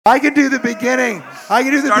I can do the beginning. I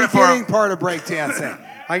can do the beginning part of breakdancing.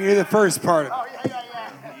 I can do the first part of it. Oh,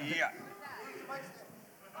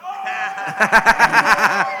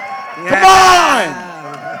 Come on!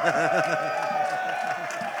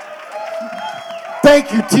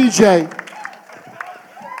 Thank you, TJ.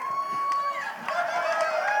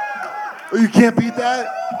 Oh, you can't beat that,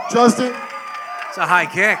 Justin? It's a high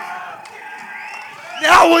kick.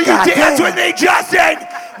 Now will you dance with me, Justin?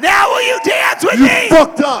 Now will you dance with me? You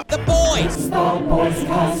fucked up. The boys. It's the boys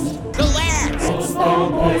cast. The lads. It's the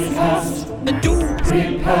boys cast. The dudes.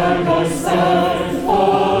 Prepare yourself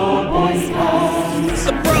for boys cast.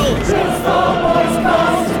 The bros. It's the boys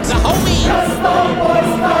cast. The homies. It's the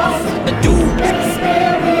boys cast. The dudes.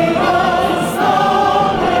 Experience the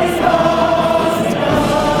boys cast.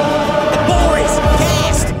 The boys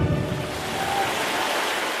cast.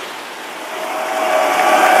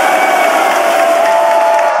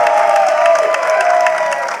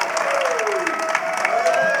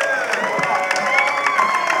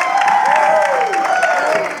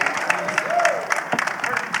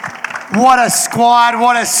 What a squad,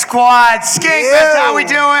 what a squad. Skankfest, how we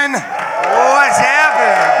doing? What's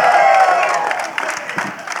happening?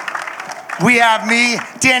 We have me,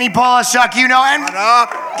 Danny Polishuk, you know, and What up?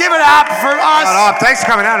 give it up for us. What up? Thanks for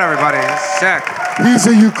coming out, everybody. It's sick. He's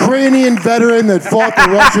a Ukrainian veteran that fought the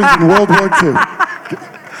Russians in World War II.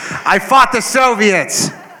 I fought the Soviets.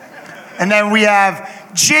 And then we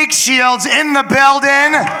have Jake Shields in the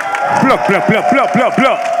building. Blah, blah, blah, blah, blah,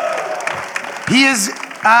 blah. He is,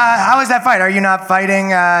 how is that fight? Are you not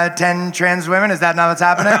fighting 10 trans women? Is that not what's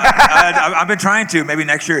happening? I've been trying to. Maybe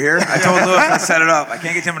next year here. I told Lewis to set it up. I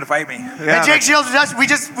can't get him to fight me. And Jake Shields, we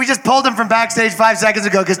just pulled him from backstage 5 seconds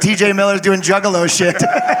ago because TJ Miller's doing juggalo shit.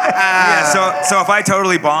 Yeah. So if I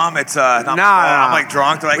totally bomb, it's not my fault. I'm like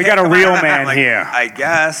drunk. They're like, We hey, got a come real on. man I'm like, here. I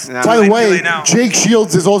guess. By the way, Jake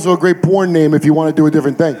Shields is also a great porn name if you want to do a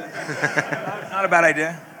different thing. Not a bad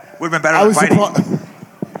idea. Would have been better I than was fighting. surprised.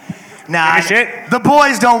 Nah, Shit. the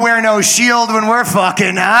boys don't wear no shield when we're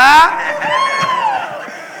fucking, huh?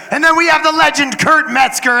 And then we have the legend Kurt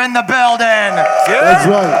Metzger in the building. That's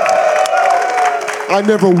right. I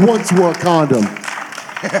never once wore a condom.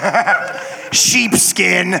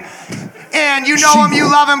 Sheepskin. And you know him, you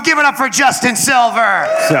love him. Give it up for Justin Silver.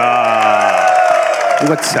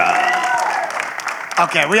 What's up?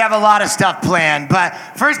 Okay, we have a lot of stuff planned, but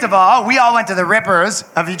first of all, we all went to the Rippers.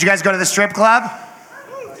 Did you guys go to the strip club?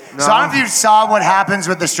 No. So I don't know if you saw what happens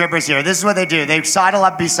with the strippers here. This is what they do. They sidle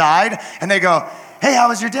up beside, and they go, hey, how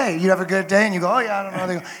was your day? You have a good day? And you go, oh, yeah, I don't know.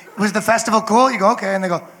 They go, was the festival cool? You go, okay. And they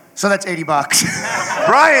go, so that's $80.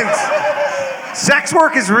 Brian, sex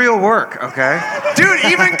work is real work, okay? Dude,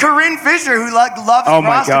 even Corinne Fisher, who loves Oh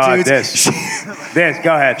my God, prostitutes. this,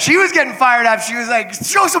 go ahead. She was getting fired up. She was like,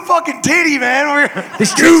 show some fucking titty, man.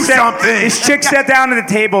 This chick sat down at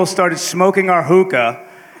the table, started smoking our hookah,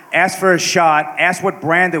 asked for a shot, asked what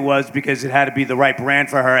brand it was because it had to be the right brand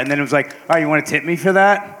for her, and then it was like, oh, you want to tip me for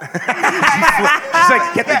that? She's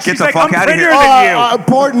like, get the fuck I'm out of here. prettier than you.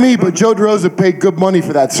 Pardon me, but Joe DeRosa paid good money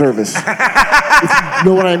for that service. If you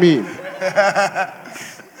know what I mean.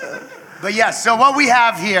 But yeah, so what we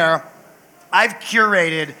have here, I've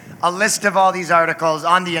curated a list of all these articles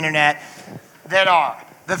on the internet that are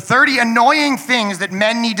the 30 annoying things that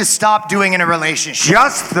men need to stop doing in a relationship.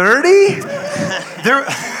 Just 30? There,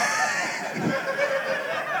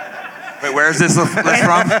 Wait, where's this list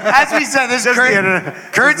from? as we said,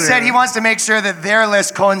 Kurt said he wants to make sure that their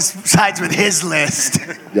list coincides with his list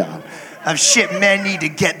Yeah. of shit men need to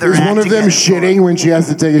get their Is act one of them together. shitting when she has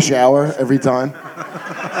to take a shower every time?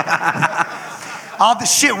 All the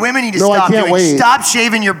shit women need to No, I stop can't doing. wait. Stop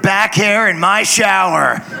shaving your back hair in my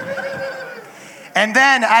shower. And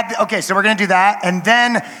then, so we're gonna do that, and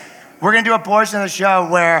then we're gonna do a portion of the show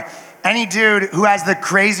where any dude who has the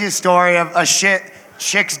craziest story of a shit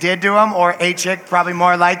chicks did to him, or a chick probably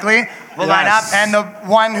more likely, will line up, and the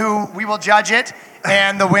one who we will judge it,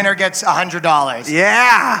 and the winner gets $100.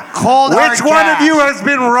 Yeah. Cold hard Which one of cash. you has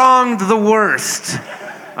been wronged the worst?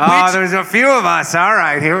 Oh, there's a few of us. All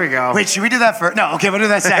right, here we go. Wait, should we do that first? No, okay, we'll do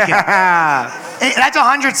that second. Hey, that's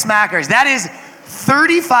 100 smackers. That is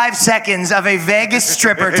 35 seconds of a Vegas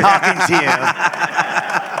stripper talking to you.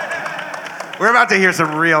 We're about to hear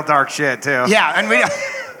some real dark shit, too. Yeah, and we...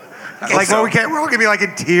 Like, we're all gonna be like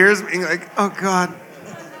in tears, being like, oh God.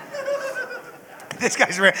 This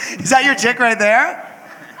guy's... Is that your chick right there?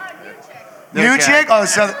 New chick? Oh,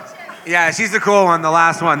 so... Yeah, she's the cool one. The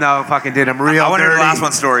last one, though, fucking did him real I want to hear dirty. the last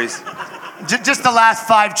one stories. Just the last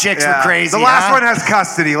 5 chicks were crazy, The last huh? one has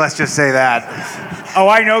custody, let's just say that. Oh,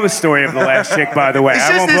 I know the story of the last chick, by the way. It's I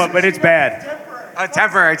just won't this- blow, but it's bad.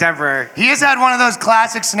 Temporary. He has had one of those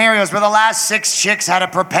classic scenarios where the last 6 chicks had a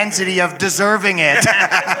propensity of deserving it.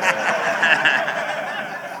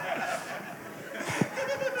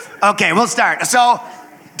 Okay, we'll start. So,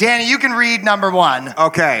 Danny, you can read number 1.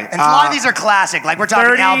 Okay. And a lot of these are classic, like we're talking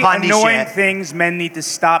 30 Al Bundy annoying shit. things men need to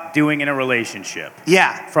stop doing in a relationship.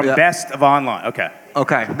 Yeah. From best of online. Okay.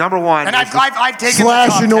 Number 1. And I've taken the Slash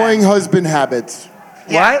top annoying 10. husband habits.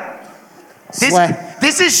 Yeah. Slash.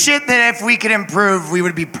 This is shit that if we could improve, we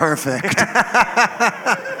would be perfect.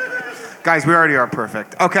 Guys, we already are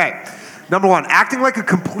perfect. Okay. Number 1, acting like a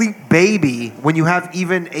complete baby when you have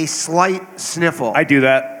even a slight sniffle. I do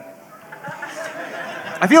that.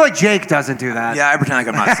 I feel like Jake doesn't do that. Yeah, I pretend like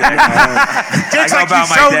I'm not sick. Jake's I like, go about you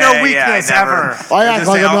my show day. no weakness I never- ever. I I act just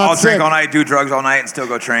like say I'm not I'll drink sick. all night, do drugs all night, and still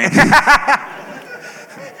go train.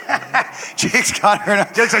 Jake's got her.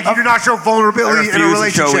 Jake's like, you do not show I vulnerability in a refuse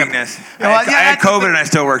to show relationship. weakness. Well, I yeah, had that's the COVID thing. and I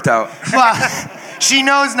still worked out. Well, she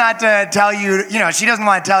knows not to tell you, she doesn't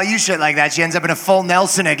want to tell you shit like that. She ends up in a full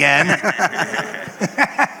Nelson again.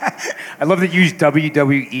 I love that you use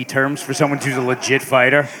WWE terms for someone who's a legit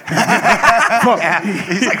fighter. He's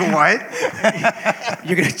like, what?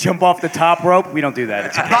 You're gonna jump off the top rope? We don't do that.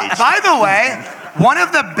 It's a cage. By the way, one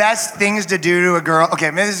of the best things to do to a girl,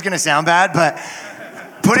 okay, maybe this is going to sound bad, but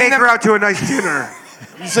putting Take them, her out to a nice dinner.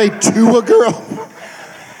 You say to a girl?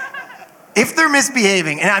 if they're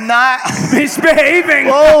misbehaving, and I'm not, Misbehaving.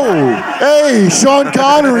 Oh, hey, Sean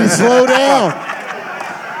Connery, slow down.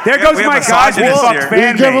 There goes we have my God misogynists fuck here. You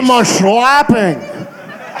fan give him base. a slapping.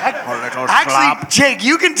 actually, Jake,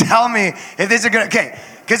 you can tell me if this is a good, okay,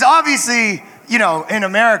 because obviously, in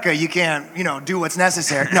America, you can't, do what's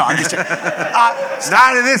necessary. No, I'm just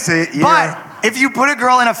Not in this. But if you put a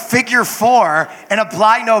girl in a figure 4 and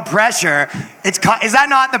apply no pressure, is that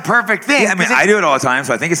not the perfect thing? Yeah, I mean, I do it all the time,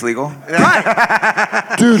 so I think it's legal.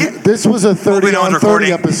 Right. Dude, this was a 30 no on one's 30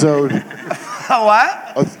 recording. episode.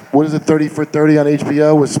 What? What is it, 30 for 30 on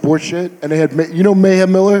HBO with sports shit? And they had, Mayhem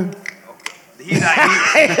Miller? He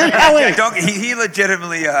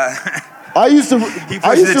legitimately. I used to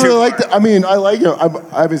pushes it really too like far. that. I mean, I like him.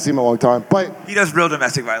 I haven't seen him in a long time. But He does real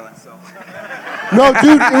domestic violence. So. no,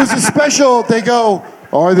 dude, it was a special. They go,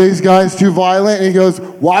 are these guys too violent? And he goes,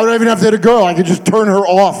 why would I even have to hit a girl? I could just turn her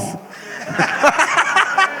off.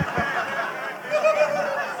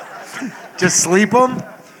 Just sleep them?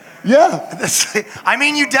 Yeah. I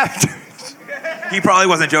mean, you definitely. He probably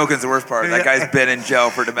wasn't joking. Is the worst part. That guy's been in jail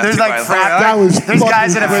for domestic There's like violence. That was there's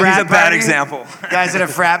guys at a fucking frat He's a bad party. example. Guys at a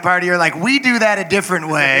frat party are like, we do that a different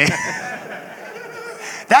way.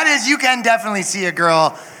 That is, you can definitely see a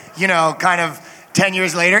girl, kind of 10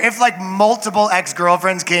 years later. If like multiple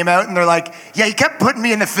ex-girlfriends came out and they're like, yeah, you kept putting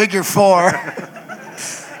me in the figure 4.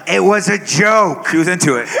 It was a joke. She was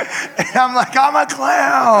into it. And I'm like, I'm a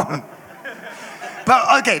clown.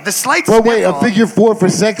 But okay, the slight But wait, a sniffle- figure 4 for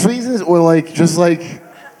sex reasons? Or like, just like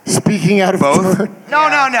speaking out of Both? turn? No.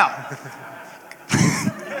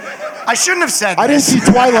 I shouldn't have said I didn't this.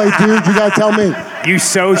 see Twilight, dude. You gotta tell me. You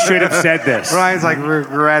so should have said this. Ryan's like,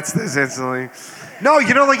 regrets this instantly. No, you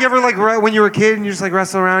ever when you were a kid and you just like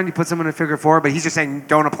wrestle around, you put someone in a figure 4, but he's just saying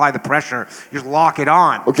don't apply the pressure. You just lock it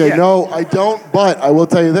on. Okay, no, I don't, but I will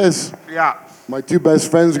tell you this. Yeah. My 2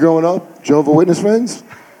 best friends growing up, Jehovah's Witness friends,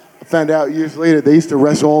 I found out years later they used to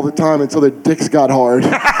wrestle all the time until their dicks got hard.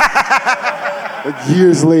 Like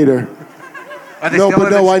years later. Are they No, still but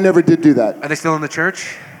in no, the, I never did do that. Are they still in the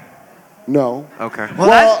church? No. Okay.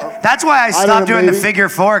 Well, that's why I don't stopped know, doing the maybe. figure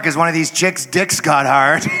 4, because one of these chicks' dicks got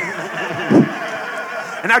hard.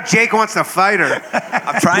 And now Jake wants to fight her.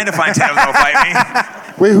 I'm trying to find 10 of them to fight me.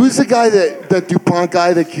 Wait, who's the guy that DuPont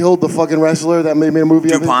guy that killed the fucking wrestler that made a movie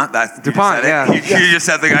of it? DuPont. That's DuPont, you just said it. yeah. You just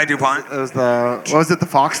said the guy DuPont. It was what was it, the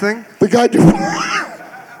Fox thing? The guy DuPont.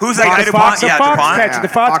 Who's that guy The DuPont? fox, Yeah, fox DuPont. catcher. The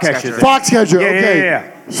fox catcher. Foxcatcher, Yeah, okay.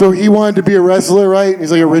 yeah. So he wanted to be a wrestler, right?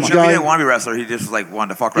 He's like a rich No, he guy. didn't want to be a wrestler. He just wanted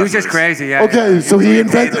to fuck He was wrestlers. just crazy, yeah. Okay, so he He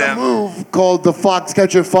invented made a them. move called the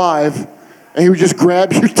Foxcatcher 5, and he would just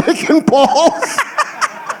grab your dick and balls.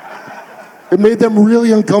 It made them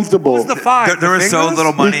really uncomfortable. What was the 5? There was so fingers?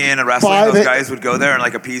 little money in wrestling. 5 Those guys would go there and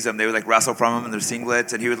like appease him. They would like wrestle from him in their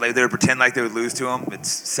singlets, and they would pretend like they would lose to him.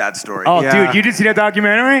 It's a sad story. Oh, Yeah. dude, you didn't see that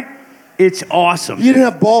documentary? It's awesome. He didn't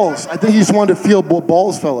have balls. I think he just wanted to feel what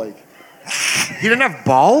balls felt like. He didn't have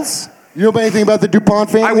balls? You know anything about the DuPont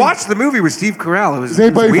family? I watched the movie with Steve Carell. It was Is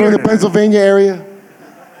anybody it was from weird. the Pennsylvania area?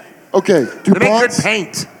 Okay, They make good DuPont's,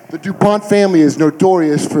 paint. the DuPont family is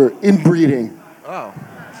notorious for inbreeding. Oh.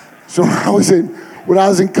 So when I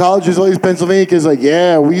was in college, there's all these Pennsylvania kids like,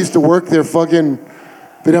 yeah, we used to work their fucking,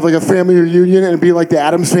 they'd have like a family reunion and it'd be like the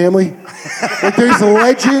Addams family. Like there's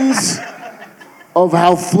legends of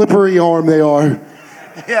how flippery arm they are.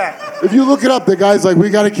 Yeah. If you look it up, the guy's like, we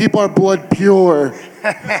got to keep our blood pure.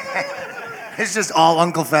 It's just all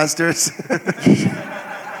Uncle Fester's.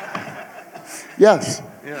 Yes,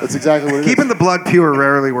 that's exactly what it is. Keeping the blood pure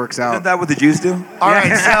rarely works Isn't out. that what the Jews do? All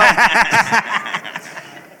right,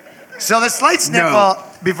 so the slight sniffle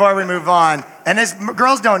before we move on, and this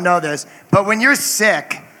girls don't know this, but when you're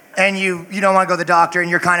sick and you don't want to go to the doctor and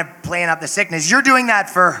you're kind of playing up the sickness, you're doing that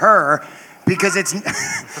for her because it's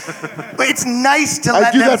it's nice to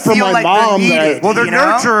let do them that for feel my like mom, they're needed. Well, they're you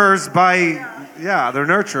know? nurturers they're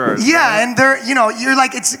nurturers. Yeah, and they're you're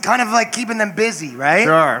like it's kind of like keeping them busy, right?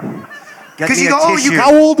 Sure. Because you go, oh, you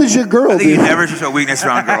How old is your girl, I think you dude? never should show weakness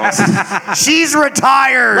around girls. she's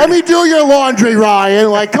retired. Let me do your laundry, Ryan.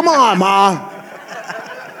 Like, come on, Ma.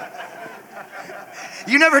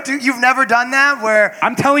 You've never done that where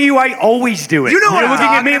I'm telling you, I always do it. You know what You're I'm looking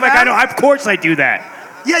at me talking like I about. don't. Of course, I do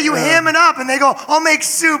that. yeah, you ham it up and they go, I'll make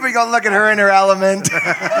soup. You go, look at her in her element.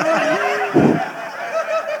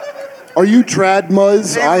 Are you trad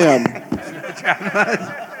muzz? I am.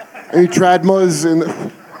 Are you trad muzz?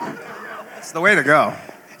 It's the way to go.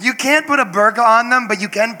 You can't put a burqa on them, but you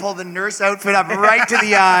can pull the nurse outfit up right to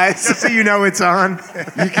the eyes. Just so you know it's on.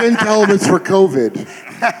 You can tell them it's for COVID.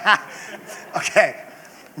 Okay,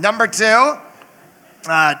 number 2.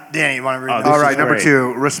 Danny, you want to read this? All right, is number great.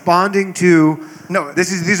 2. Responding to No.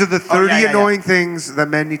 these are the 30 yeah. annoying things that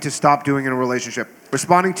men need to stop doing in a relationship.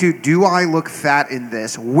 Responding to, do I look fat in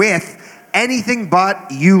this? With anything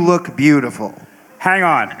but, you look beautiful. Hang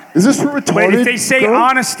on. Is this for retarded? Wait, if they say girl?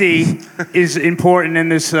 honesty is important in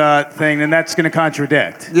this thing, then that's going to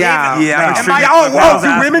contradict. Yeah. Yeah, No. I mean, Oh, girls do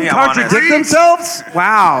ask women me, I'm honest. contradict themselves?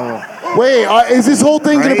 Wow. Wait, is this whole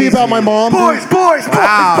thing going to be about my mom? Boys,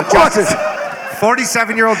 Wow.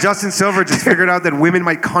 47-year-old Justin Silver just figured out that women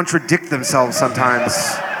might contradict themselves sometimes.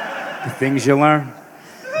 The things you learn.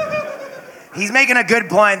 He's making a good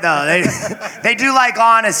point, though. They do like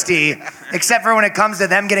honesty, except for when it comes to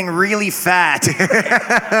them getting really fat.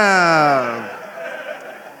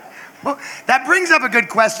 Well, that brings up a good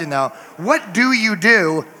question, though. What do you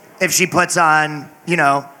do if she puts on,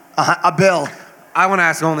 a bill? I want to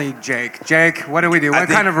ask only Jake. Jake, what do we do? I What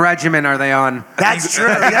think- kind of regimen are they on? That's true,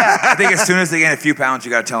 yeah. I think as soon as they gain a few pounds,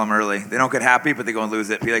 you got to tell them early. They don't get happy, but they go and lose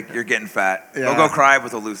it. Be like, you're getting fat. They'll go cry,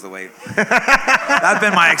 but they'll lose the weight. That's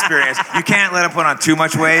been my experience. You can't let them put on too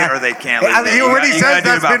much weight, or they can't lose weight. When he You says gotta do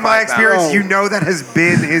that's about been my 5 pounds. experience, you know that has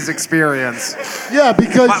been his experience. Yeah,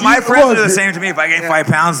 because My friends look, do the same to me. If I gain 5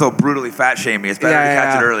 pounds, they'll brutally fat shame me. It's better to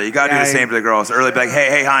catch it early. You got to do the same to the girls. Early, be like,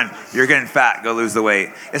 hey, hon, you're getting fat. Go lose the weight.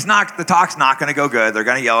 It's not, the talk's not going to go good. They're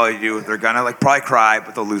going to yell at you. They're going to probably cry,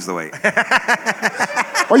 but they'll lose the weight.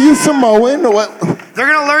 Are you Samoan or what?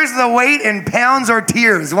 They're going to lose the weight in pounds or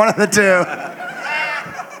tears, one of the two.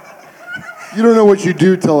 You don't know what you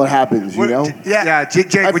do till it happens, you know? Yeah.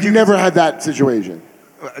 Jake, I've would you never had that situation.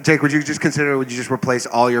 Jake, would you just replace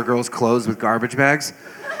all your girls' clothes with garbage bags?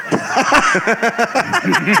 Just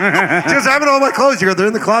having all my clothes. You go, they're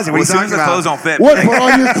in the closet. What Well, as are you soon as talking the about? clothes don't fit, What? Put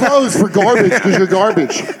on your clothes for garbage because you're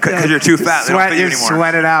garbage. because you're too fat, they don't fit you anymore.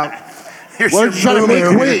 Sweat it out. Why are you trying to make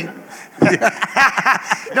weight?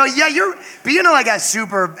 No, yeah, you're being like a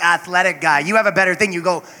super athletic guy. You have a better thing. You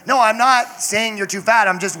go, no, I'm not saying you're too fat.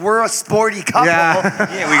 We're a sporty couple. Yeah.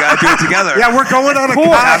 Yeah, we got to do it together. Yeah, we're going on a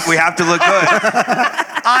We have to look good.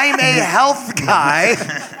 I'm a health guy.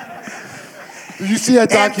 Did you see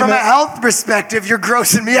that And from a document? health perspective, you're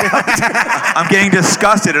grossing me out. I'm getting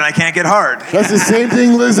disgusted and I can't get hard. That's the same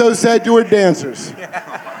thing Lizzo said to her dancers.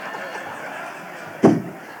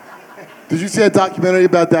 Did you see that documentary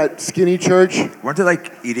about that skinny church? Weren't they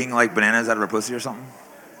like eating like bananas out of her pussy or something?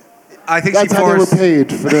 I think That's she how they were forced.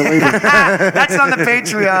 paid for their labor. That's on the Eat a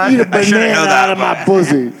Patreon. banana know that, out of my but-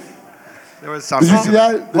 pussy. There was Did you see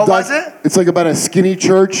that? What was it? It's like about a skinny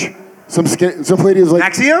church. Some lady was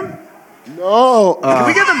like, Nexium? no. Can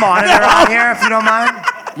we get the monitor on here if you don't mind?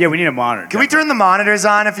 Yeah, we need a monitor. Can we turn the monitors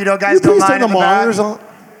on if you guys Can you don't please mind? turn the in back? monitors on?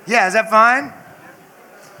 Yeah, is that fine?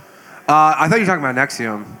 I thought you were talking about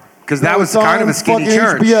Nexium. Because that No, was it's kind of on a skinny fucking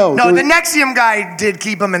church. HBO. No, the Nexium guy did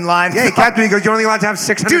keep him in line. Yeah, he kept me. He goes, you're only allowed to have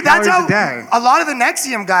 600 Dude, that's calories how a day. a lot of the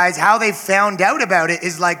Nexium guys, how they found out about it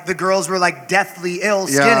is like the girls were like deathly ill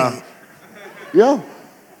skinny. Yeah. Yeah.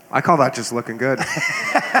 I call that just looking good.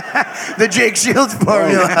 The Jake Shields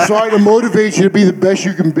formula. Trying to motivate you to be the best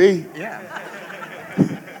you can be.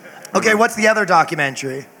 Okay, what's the other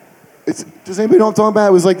documentary? Does anybody know what I'm talking about?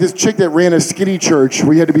 It was like this chick that ran a skinny church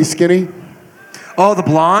where you had to be skinny. Oh, the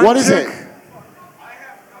blonde? What is chick? it?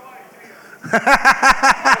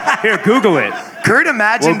 Here, Google it. Kurt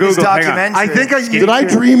imagined Well, this Google, hang on. documentary. I think Did I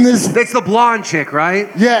dream this? It's the blonde chick, right?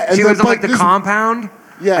 Yeah, and She the- lives in but like the this- compound.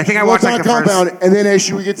 Yeah, I think I she watched walked like on the a compound, first. and then as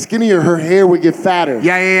she would get skinnier, her hair would get fatter.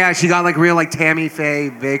 Yeah. She got like real like Tammy Faye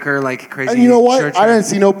Baker like crazy. And you know what? church I hair. didn't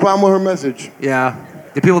see no problem with her message. Yeah.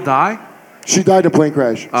 Did people die? She died in a plane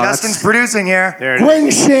crash. Oh, Justin's producing here. There it is. Gwen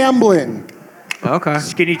Shamblin. Okay.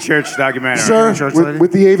 Skinny Church documentary. Sir, Church lady?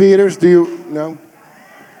 with the aviators, do you know?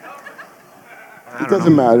 It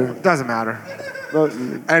doesn't matter. Doesn't matter. No,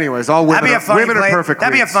 Anyways, all That'd women, be a funny women are place. perfect.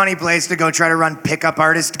 That'd be a queens. funny place to go try to run pickup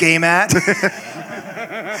artist game at.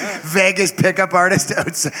 Vegas pickup artist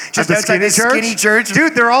outside, just At the outside the skinny church.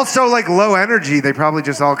 Dude, they're all so like low energy. They probably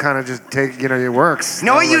just all kind of just take, it works.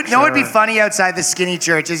 Know what They're, like, know what'd be so- funny outside the skinny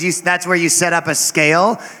church is that's where you set up a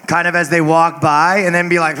scale, kind of as they walk by, and then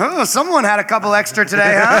be like, oh, someone had a couple extra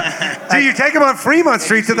today, huh? Dude, you take them on Fremont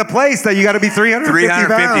Street to the place that you got to be 350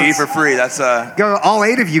 350 pounds. for free. That's Go, all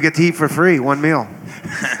 8 of you get to eat for free, one meal.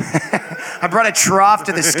 I brought a trough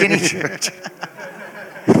to the skinny church.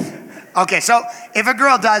 Okay, so if a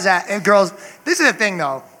girl does that, and girls, this is the thing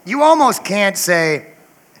though, you almost can't say,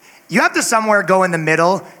 you have to somewhere go in the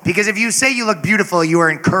middle, because if you say you look beautiful, you are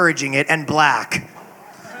encouraging it, and black.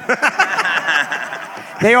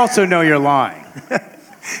 They also know you're lying.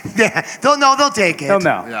 Yeah, they'll take it. They'll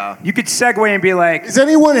know. Yeah. You could segue and be like, is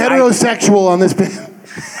anyone heterosexual on this panel?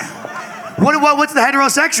 What's the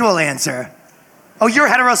heterosexual answer? Oh, your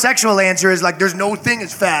heterosexual answer is like, there's no thing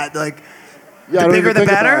as fat. Like, Yeah, I the don't bigger even the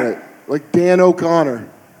think better? about it. Like Dan O'Connor.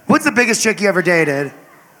 What's the biggest chick you ever dated?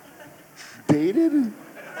 Dated?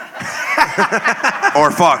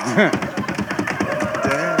 or fucked.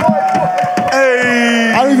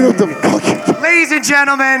 I don't even know what the fuck. Ladies and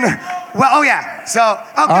gentlemen, oh yeah, so,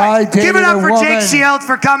 okay. I dated Give it up a for Jake woman. Shields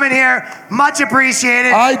for coming here. Much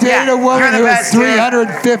appreciated. I dated Yeah, a woman you're the who was best, dude.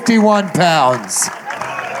 351 pounds.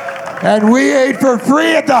 And we ate for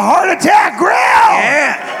free at the Heart Attack Grill.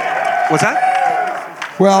 Yeah. What's that?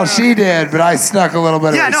 Well, she did, but I snuck a little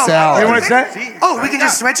bit Yeah, of no. her salad. hey, what's that? Oh, we can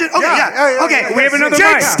just switch it? Okay, Yeah, yeah. Okay. We have another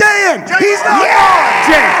Jake, mic. stay in. He's not.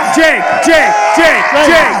 Jake.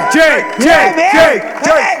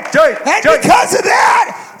 And because of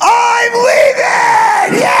that, I'm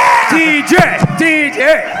leaving! Yeah! DJ.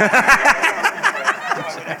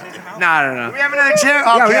 No. We have another chair?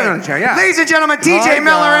 Okay. Yeah, we have another chair, yeah. Ladies and gentlemen, TJ Hi,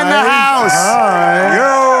 Miller in the guys. house.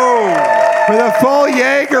 Yo! For the full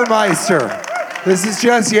Jägermeister. This is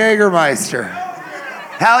just Jägermeister.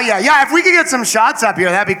 Hell yeah. Yeah, if we could get some shots up here,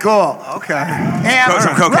 that'd be cool. Okay. And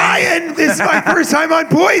Some cocaine. Ryan, this is my first time on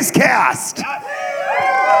Boys Cast.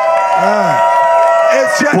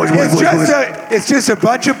 It's just a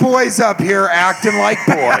bunch of boys up here acting like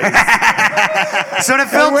boys. so to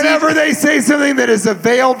fill And whenever they say something that is a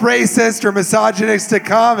veiled racist or misogynistic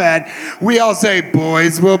comment, we all say,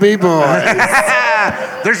 boys will be boys.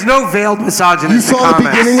 There's no veiled misogynistic You saw the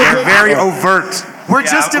comments. beginning of They're it? very overt. we're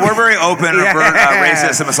just We're very open, Yeah. overt,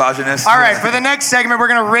 racist, and misogynist. all right, for the next segment, we're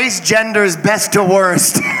going to race genders best to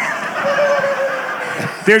worst.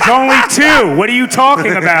 There's only 2. What are you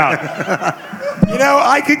talking about? You know,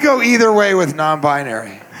 I could go either way with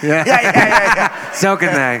non-binary. Yeah. So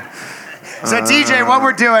can they. So, TJ, what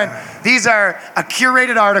we're doing, these are a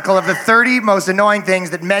curated article of the 30 most annoying things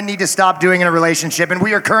that men need to stop doing in a relationship, and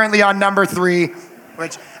we are currently on number 3,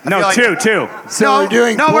 which I feel No, like, 2. So No, we're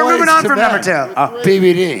doing no, we're boys moving on to from men. number 2.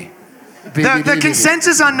 BBD. The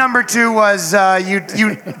consensus on number 2 was you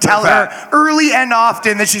tell her early and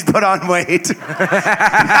often that she's put on weight.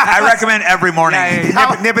 I recommend every morning.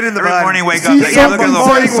 Nip it in the Every bud. morning, wake up. See Yeah, look at something, the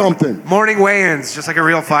say little. something. Morning weigh-ins, just like a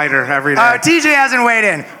real fighter every day. TJ hasn't weighed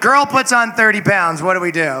in. Girl puts on 30 pounds. What do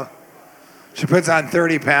we do? She puts on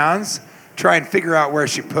 30 pounds. Try and figure out where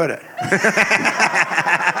she put it.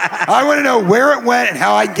 I want to know where it went and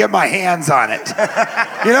how I can get my hands on it.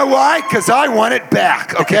 You know why? Because I want it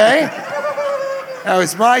back, okay? That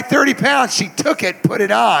was my 30 pounds. She took it, put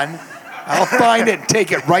it on. I'll find it and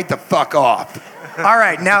take it right the fuck off. All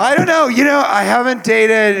right, now. I don't know. You know, I haven't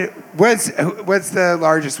dated. What's the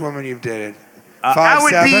largest woman you've dated? 5'7"? That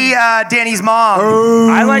would be Danny's mom.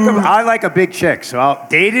 I like a big chick. So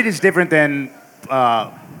dated is different than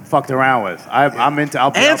fucked around with. I'm into.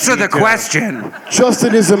 I'll Answer the too. question.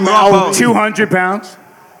 Justin is a Maui. 200 pounds.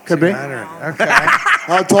 Could be. Okay.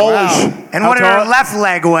 How tall is she? And what did How her tall? left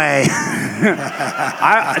leg weigh?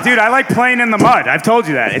 Dude, I like playing in the mud. I've told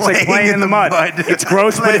you that. It's like playing in the mud. It's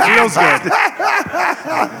gross, but it feels good.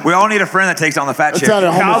 We all need a friend that takes on the fat That chick. sounded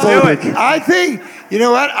I'll do homophobic. it. I think, you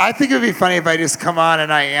know what? I think it would be funny if I just come on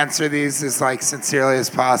and I answer these as like sincerely as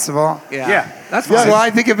possible. Yeah. That's So fine. I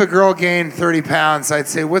think if a girl gained 30 pounds, I'd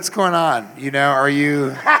say, "What's going on? You know, are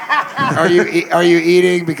you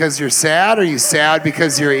eating because you're sad? Are you sad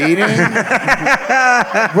because you're eating?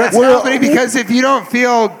 What's happening? Because if you don't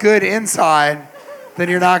feel good inside, then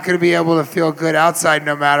you're not going to be able to feel good outside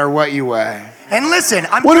no matter what you weigh. And listen,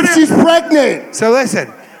 What if she's pregnant? So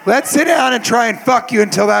listen, let's sit down and try and fuck you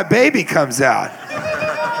until that baby comes out.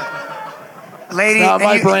 Lady, It's not and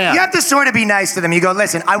my you, brand. you have to sort of be nice to them. You go,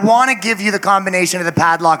 listen, I want to give you the combination of the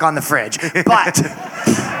padlock on the fridge, but...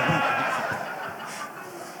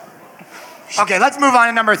 Okay, let's move on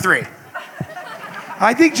to number 3.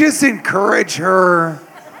 I think just encourage her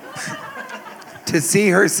to see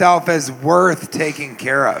herself as worth taking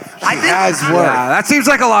care of. She I think- has worth. Yeah, that seems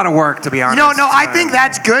like a lot of work, to be honest. No, I think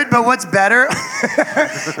that's good, but what's better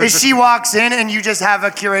is she walks in and you just have a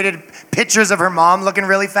curated pictures of her mom looking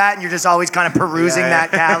really fat and you're just always kind of perusing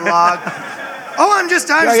that catalog. Oh, I'm just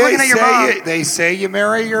looking at your mom. They say you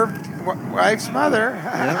marry your wife's mother.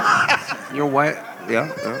 Your wife.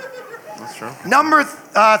 Yeah, that's true. Number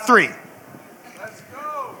 3.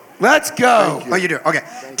 Let's go. Oh, you do? Okay.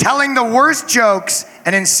 Telling the worst jokes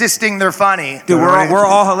and insisting they're funny. Dude, we're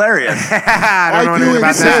all hilarious. I don't know anything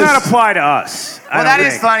about This does that. not apply to us. Well, that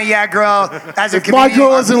is funny, yeah, girl. As a If my comedian, girl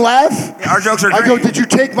doesn't laugh, Our jokes are I go, great. did you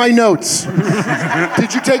take my notes?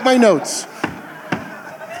 Did you take my notes?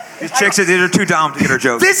 These chicks are too dumb to get our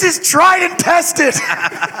jokes. this is tried and tested.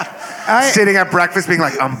 Sitting at breakfast being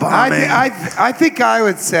like, I'm bombing. I think I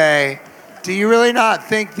would say, do you really not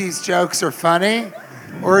think these jokes are funny?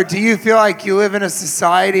 Or do you feel like you live in a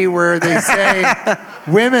society where they say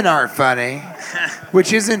women aren't funny,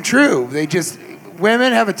 which isn't true?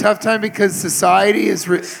 Women have a tough time because society is,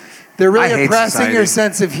 they're I really hate oppressing society. your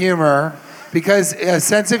sense of humor because a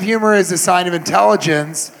sense of humor is a sign of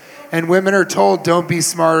intelligence and women are told don't be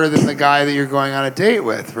smarter than the guy that you're going on a date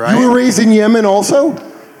with, right? You were raised in Yemen also?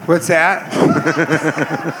 What's that?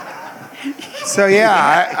 So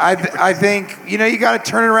yeah, I think you got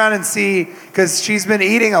to turn it around and see because she's been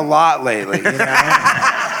eating a lot lately.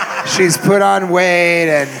 She's put on weight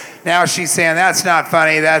and now she's saying that's not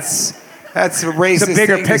funny. That's a racist. It's a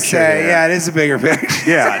bigger thing to picture, say. yeah. Yeah, it is a bigger picture.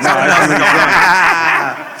 Yeah, no,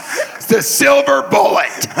 It's the silver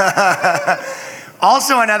bullet.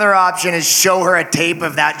 Also, another option is show her a tape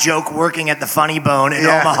of that joke working at the Funny Bone in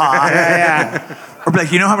Omaha. Yeah. Or be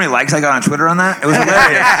like, you know how many likes I got on Twitter on that? It was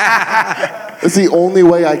hilarious. It's the only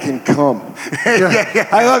way I can come.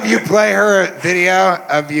 I love you play her a video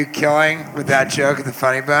of you killing with that joke at the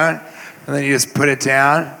Funny Bone, and then you just put it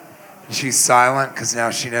down, and she's silent because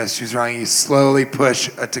now she knows she's wrong. You slowly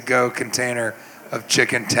push a to-go container of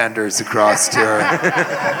chicken tenders across to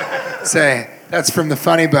her. Say, that's from the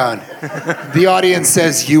Funny Bone. The audience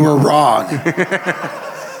says you were wrong.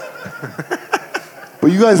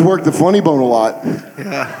 But you guys work the Funny Bone a lot.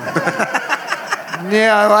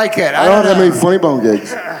 Yeah, I like it. I don't have many Funny Bone gigs.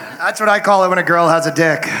 That's what I call it when a girl has a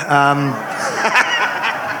dick.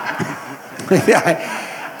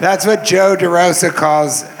 Yeah, that's what Joe DeRosa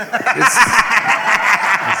calls.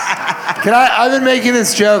 I've been making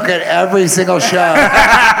this joke at every single show.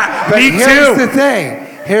 But Me here's too. the thing.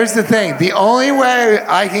 Here's the thing. The only way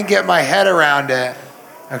I can get my head around it,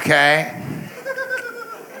 okay?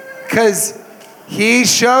 Because he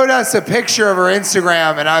showed us a picture of her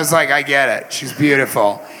Instagram, and I was like, I get it. She's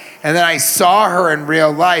beautiful. And then I saw her in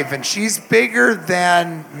real life, and she's bigger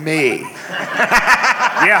than me.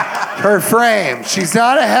 Yeah. Her frame. She's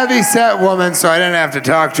not a heavy-set woman, so I didn't have to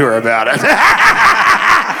talk to her about it.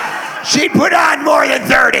 She'd put on more than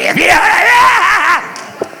 30.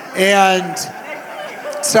 And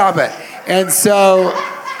stop it. And so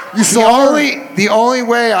You saw her? the only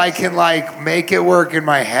way I can make it work in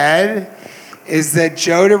my head is that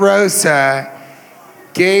Joe DeRosa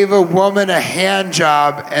gave a woman a hand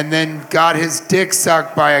job and then got his dick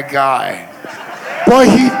sucked by a guy. But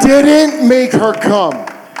he didn't make her come.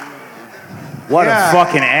 What Yeah. a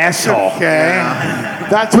fucking asshole. Okay.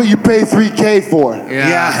 That's what you pay $3K for.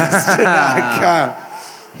 Yeah. To not come.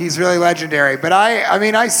 He's really legendary. But I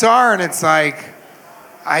mean, I saw her and it's like,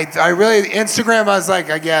 I really, Instagram, I was like,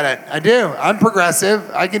 I get it. I do. I'm progressive.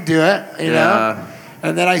 I can do it, you know?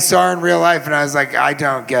 And then I saw her in real life and I was like, I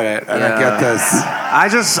don't get it. I don't get this. I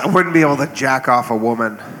just wouldn't be able to jack off a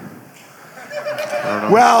woman.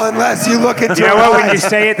 Well, unless you look into You know her what? When you eyes.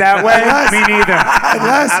 say it that way, me neither.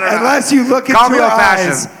 Unless you look into Call me her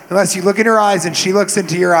old-fashioned. eyes. Unless you look in her eyes and she looks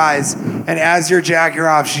into your eyes, and as you're jacking her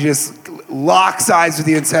off, she just locks eyes with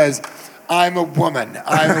you and says, I'm a woman.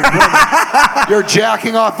 I'm a woman. You're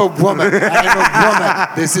jacking off a woman. I'm a woman.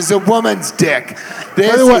 This is a woman's dick.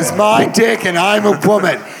 This is my dick and I'm a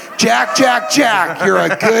woman. Jack, Jack, Jack. You're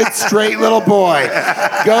a good, straight little boy.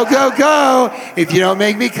 Go, go, go. If you don't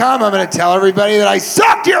make me come, I'm going to tell everybody that I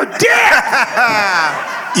sucked your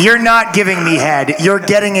dick. You're not giving me head. You're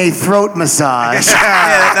getting a throat massage.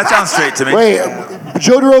 Yeah, that sounds straight to me. Wait,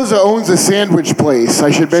 Joe DeRosa owns a sandwich place. I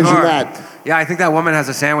should mention Sure. that. Yeah, I think that woman has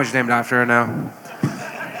a sandwich named after her now.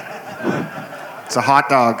 It's a hot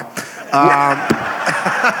dog.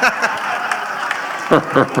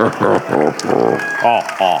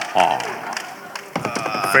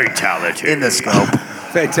 Fatality. In the scope.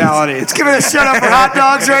 Fatality. Let's give it a shout out for hot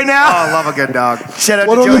dogs right now. Oh, I love a good dog. Shout out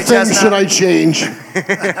What to other Joey things should Chestnut. I change?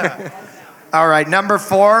 All right, number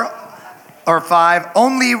 4 or 5.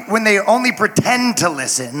 Only when they only pretend to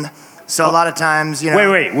listen. So a lot of times, you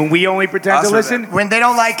know. Wait. When we only pretend Us to or listen? When they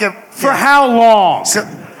don't like it. For how long? So,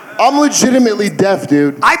 I'm legitimately deaf,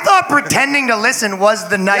 dude. I thought pretending to listen was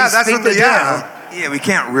the nice that's thing what to the- do. yeah. Yeah, we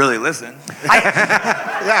can't really listen.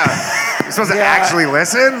 Yeah. You're supposed to actually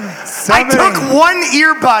listen? I took one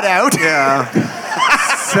earbud out. Yeah.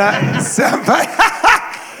 Somebody.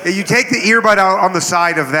 You take the earbud out on the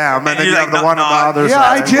side of them, and then you're you like, have the no, one on the no. other Yeah,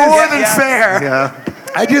 I side. just, More than fair. Yeah.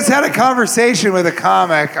 I just had a conversation with a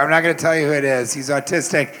comic. I'm not going to tell you who it is. He's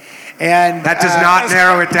autistic. And That does not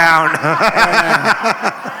narrow it down.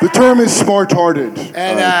 The term is smart-hearted.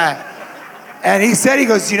 And he said, he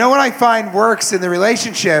goes, you know what I find works in the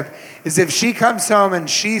relationship is if she comes home and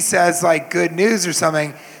she says like good news or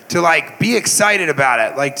something, to like be excited about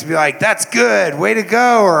it. Like to be like, that's good, way to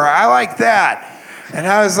go, or I like that. And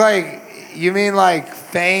I was like, you mean like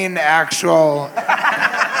feign actual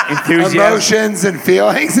Enthusiasm. emotions and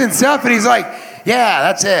feelings and stuff? And he's like, yeah,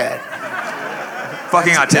 that's it.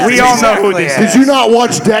 Fucking autistic. We all know who this is. Did you not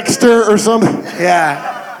watch Dexter or something?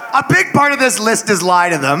 Yeah, A big part of this list is lie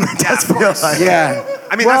to them. That's real life. yeah.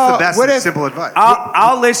 I mean, Well, that's what the best if- simple advice.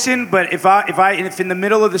 I'll listen, but if in the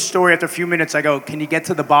middle of the story after a few minutes I go, can you get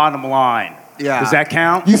to the bottom line? Yeah. Does that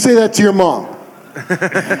count? You say that to your mom.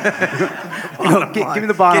 Give me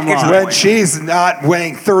the bottom Get to line. the When she's not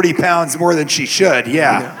weighing 30 pounds more than she should,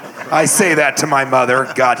 yeah. I say that to my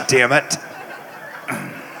mother, God damn it.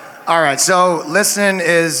 All right, so listen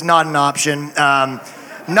is not an option.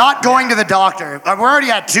 Not going to the doctor. We're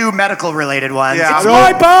already at 2 medical-related ones. Yeah. It's I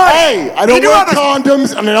my don't- body. Hey, I don't do wear have a-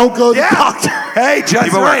 condoms and I don't go to the Yeah. doctor. Hey, just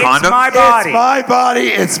People wear right. condoms? It's my body. It's my body,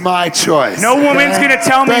 it's my choice. No woman's gonna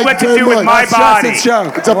tell me Thank what you to do very with much. my That's body. Justin's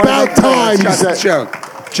joke. It's I wanna about make clear time That's you Justin's said-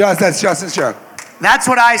 joke. That's Justin's joke. That's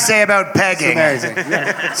what I say about It's pegging. amazing.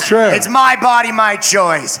 It's true. It's my body, my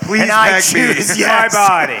choice. Please and I peg me. choose It's yes. my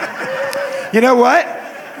body. You know what?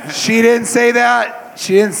 She didn't say that.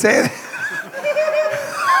 She didn't say that.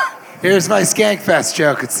 Here's my Skankfest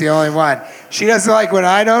joke. It's the only one. She doesn't like when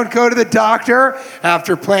I don't go to the doctor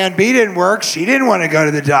after Plan B didn't work. She didn't want to go to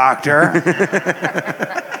the doctor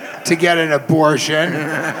to get an abortion.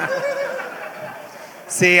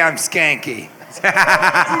 See, I'm skanky.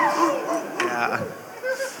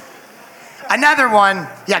 Another one.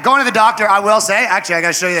 Yeah, going to the doctor, I will say, actually, I got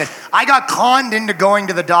to show you this. I got conned into going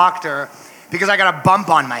to the doctor because I got a bump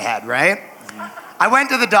on my head, right? I went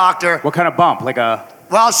to the doctor. What kind of bump? Like a.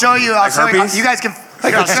 Well, I'll show you. I'll show you. herpes? You guys can.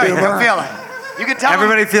 Like I'll a show you. You tumor. can feel it. You can tell.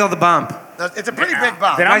 Everybody feel the bump. It's a pretty big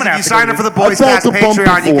bump. Then I'm Guys, gonna if have you to sign go up for to the Boys felt Cast the bump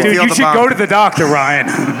Patreon, you before. can Dude, feel you the should bump. go to the doctor, Ryan.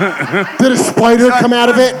 Did a spider come out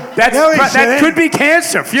of it? That's No, he that shouldn't. could be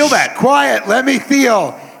cancer. Feel that. Quiet, let me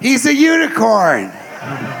feel. He's a unicorn.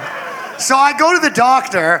 So I go to the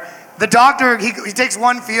doctor. The doctor, he takes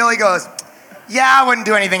one feel. He goes, "Yeah, I wouldn't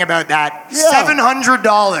do anything about that. Yeah.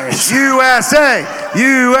 $700." USA,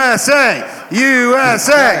 USA,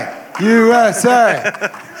 USA. USA.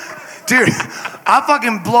 Dude, I'll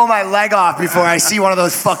fucking blow my leg off before I see one of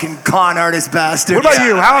those fucking con artist bastards. What about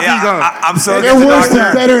you? How have Yeah, you gone? I'm so They're against the worse than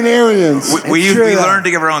doctor. veterinarians. We true, though. learned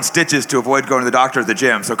to give our own stitches to avoid going to the doctor at the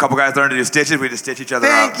gym. So a couple guys learned to do stitches. We just stitch each other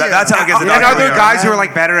Thank up. you. That's how it gets the And doctor. are there we guys who are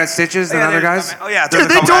like better at stitches than other guys? Oh yeah. Dude,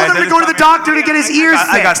 they told him to go to the doctor to get his ears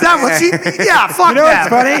I got fixed. That was yeah, fuck You know what's that.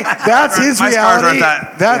 funny? That's his My scars aren't reality.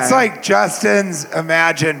 that- That's like Justin's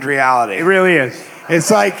imagined reality. It really is. It's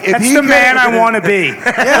like if That's he the could- man I want to be.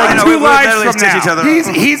 Yeah, Like no, 2 we lives literally from stitch now. each other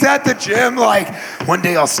up. He's at the gym like, one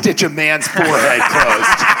day I'll stitch a man's forehead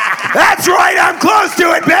closed. That's right, I'm close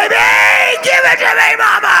to it, baby! Give it to me,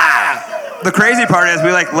 mama! The crazy part is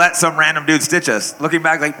we like let some random dude stitch us. Looking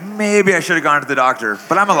back, like maybe I should have gone to the doctor,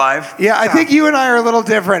 but I'm alive. Yeah, I think you and I are a little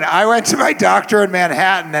different. I went to my doctor in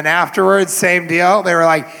Manhattan, and afterwards, same deal. They were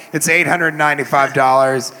like, it's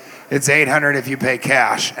 $895. It's $800 if you pay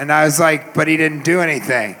cash. And I was like, but he didn't do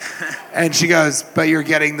anything. And she goes, but you're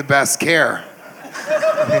getting the best care.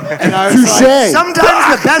 And I was Touche. like,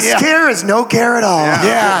 Sometimes the best Yeah. care is no care at all.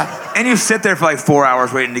 yeah. And you sit there for like 4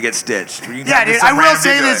 hours waiting to get stitched. You Yeah, have dude, some I will random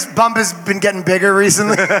say dude this like- bump has been getting bigger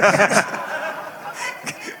recently.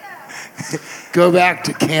 go back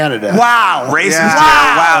to Canada. Wow. Racist.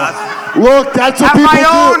 Yeah. Wow. Look, that's what At people my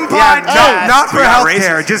do. own Yeah, podcast. not for We got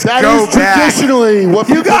healthcare. racist. Just That go is back. traditionally what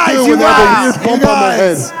people do when they have a weird bump on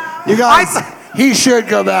their head. You guys, he should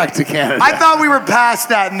go back to Canada. I thought we were past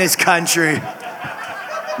that in this country.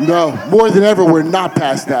 No, more than ever, we're not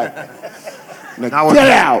past that. Now, Now we're get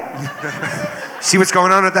back. out. See what's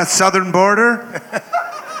going on at that southern border?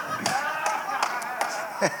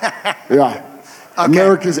 Yeah.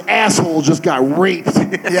 America's asshole just got raped.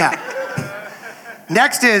 Yeah.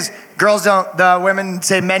 Next is the women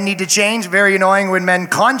say men need to change. Very annoying when men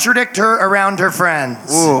contradict her around her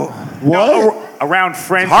friends. Ooh. What? Around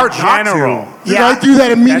friends hard in not to. general. You Yeah. gotta do that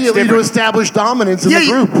immediately to different. establish dominance in Yeah, the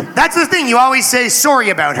group. that's the thing. You always say sorry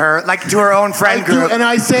about her, like to her own friend I do, group. and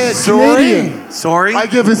I say it Sorry? Canadian. Sorry? I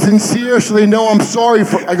give a sincere, so they know I'm sorry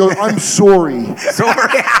for. I go, I'm sorry,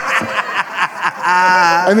 Sorry.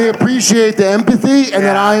 and they appreciate the empathy, and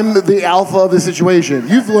that I'm the alpha of the situation.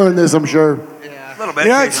 You've learned this, I'm sure. A little bit.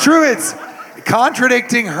 Yeah, it's true. It's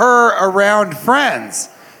contradicting her around friends.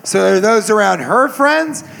 So are those around her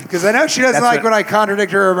friends? Because I know she doesn't like when I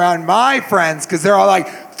contradict her around my friends, because they're all like,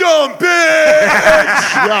 dumb bitch!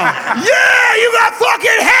 Yeah. Yeah, you got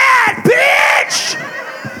fucking hat, bitch!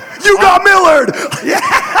 You got Millard.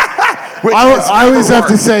 I always have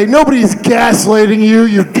to say, nobody's gaslighting you,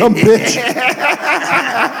 you dumb bitch.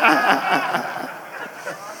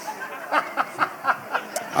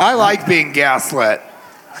 I like being gaslit.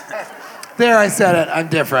 There, I said it. I'm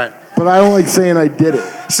different. But I don't like saying I did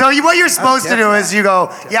it. So what you're supposed to do is you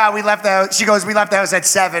go, yeah, we left the house. She goes, we left the house at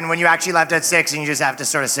 7 when you actually left at 6, and you just have to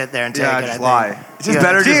sort of sit there and take it. I just think. lie. It's just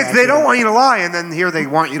better See, just. they don't want you to lie, and then here they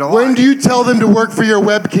want you to lie. When do you tell them to work for your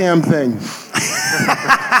webcam thing?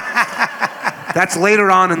 That's later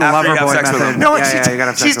on in the After you lover have boy sex with method. them. No, yeah, you gotta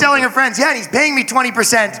have sex she's with telling them. her friends, yeah, and he's paying me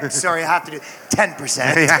 20%. Sorry, I have to do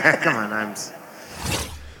 10%. Yeah, come on,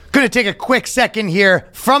 Gonna take a quick second here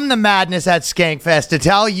from the madness at Skankfest to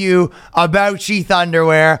tell you about Sheath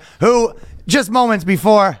Underwear, who just moments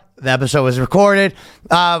before the episode was recorded,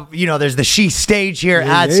 there's the Sheath stage here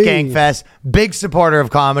at Skankfest. Big supporter of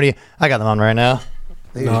comedy. I got them on right now.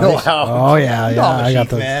 Nice. Oh yeah, You know I'm a I got Sheath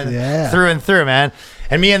those. man. Yeah. Through and through, man.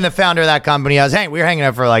 And me and the founder of that company, we were hanging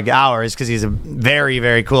out for like hours because he's a very,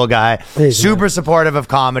 very cool guy. He's Super supportive of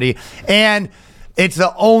comedy. And it's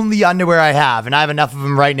the only underwear I have, and I have enough of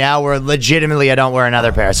them right now where legitimately I don't wear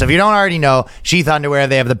another pair. So if you don't already know, Sheath Underwear,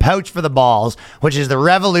 they have the pouch for the balls, which is the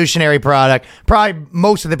revolutionary product. Probably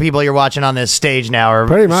most of the people you're watching on this stage now are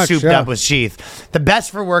Pretty much, souped yeah. up with Sheath. The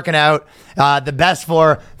best for working out, the best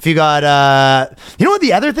for if you got, you know what,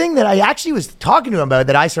 the other thing that I actually was talking to him about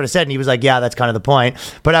that I sort of said, and he was like, yeah, that's kind of the point.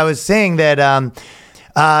 But I was saying that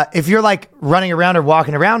if you're like running around or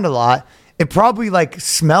walking around a lot, it probably like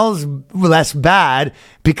smells less bad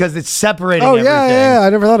because it's separating Oh everything. yeah. I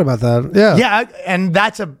never thought about that. Yeah. Yeah, and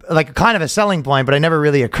that's a kind of a selling point, but it never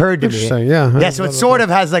really occurred to me. Interesting, yeah. Yeah, so it sort of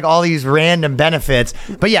has like all these random benefits,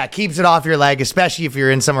 but yeah, it keeps it off your leg, especially if you're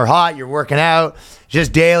in somewhere hot, you're working out,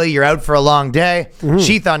 just daily, you're out for a long day. Mm-hmm.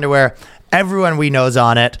 Sheath Underwear, everyone we know's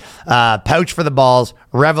on it. Pouch for the balls,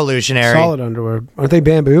 revolutionary. Solid underwear. Aren't they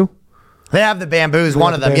bamboo? They have the bamboos,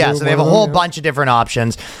 one of them, yeah. bamboo, So they have a one of them, whole yeah. bunch of different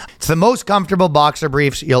options. It's the most comfortable boxer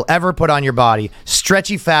briefs you'll ever put on your body.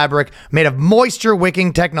 Stretchy fabric, made of moisture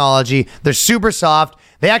wicking technology. They're super soft.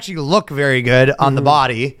 They actually look very good on the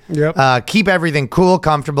body. Yep. Keep everything cool,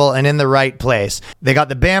 comfortable, and in the right place. They got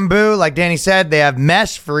the bamboo, like Danny said. They have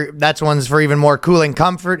mesh, that's one's for even more cooling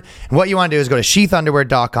comfort. And what you want to do is go to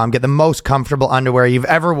sheathunderwear.com, get the most comfortable underwear you've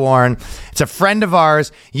ever worn. It's a friend of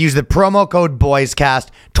ours. Use the promo code BOYSCAST,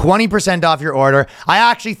 20% off your order. I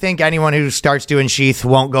actually think anyone who starts doing Sheath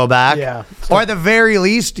won't go back. Yeah. Or at the very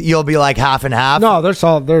least, you'll be like half and half. No, they're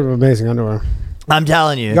solid. They're amazing underwear. I'm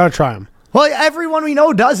telling you. You gotta try them. Well, everyone we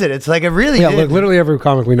know does it. It's like it really Yeah, did. look, literally every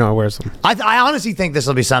comic we know wears them. I honestly think this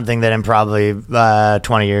will be something that in probably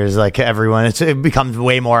 20 years, like everyone, it becomes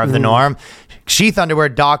way more of the norm.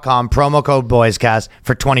 Sheathunderwear.com, promo code BOYSCAST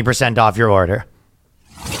for 20% off your order.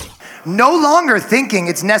 No longer thinking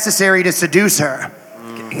it's necessary to seduce her.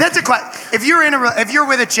 That's a question. If you're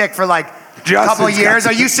with a chick for like a couple of years,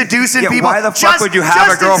 are you seducing people? Why the fuck would you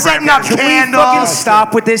have a girlfriend? Setting up Can we candles. fucking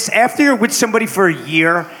stop with this? After you're with somebody for a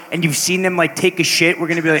year and you've seen them like take a shit, we're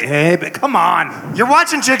gonna be like, hey, but come on. You're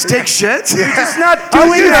watching chicks take shit? You're just not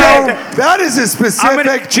doing You know, that. that is a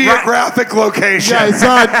specific geographic location. Yeah, it's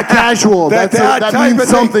not casual. that type means of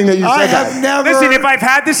something thing. that you I said have that. never. Listen, if I've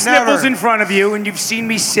had the sniffles Never. in front of you and you've seen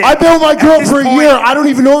me sit, I've been with my girl at for a this year. point- I don't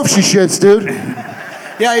even know if she shits, dude.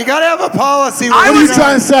 Yeah, you gotta have a policy. What are you where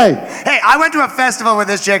trying to say? Hey, I went to a festival with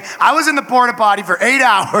this chick. I was in the porta potty for 8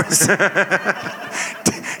 hours.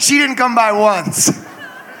 She didn't come by once.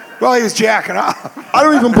 Well, he was jacking off. I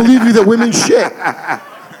don't even believe you that women shit.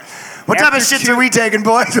 What type of shits are we taking,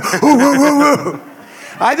 boys? Ooh, woo, woo, woo.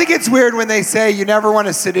 I think it's weird when they say you never want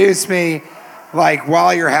to seduce me, like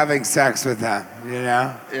while you're having sex with them. You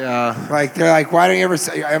know? Yeah. Like they're like, why don't you ever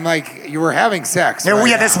say? I'm like, you were having sex. Yeah, right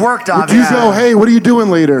yeah, now. this worked, Would obviously. you go, hey, what are you doing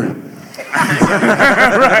later?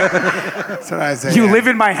 That's what I say. You yeah. live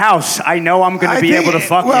in my house. I know I'm going I to be think- able to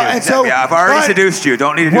fuck well, you. and so- Yeah, I've already but- seduced you.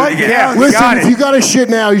 Don't need to do What it again. counts- Listen, got if it. you got a shit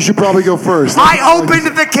now, you should probably go first. I opened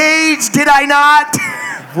the cage, did I not?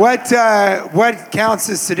 What counts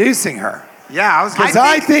as seducing her? Yeah, I was Because gonna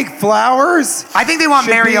I think flowers. I think they want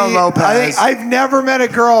should Mario be- Lopez. I've never met a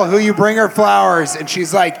girl who you bring her flowers and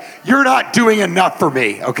she's like, "You're not doing enough for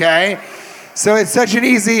me." Okay, so it's such an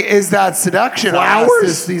easy. Is that seduction? I'll ask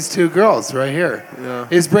Flowers? these two girls right here. Yeah.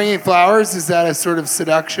 Is bringing flowers? Is that a sort of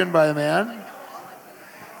seduction by a man?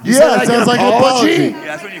 You Yeah, said it like sounds an like an apology. Yeah,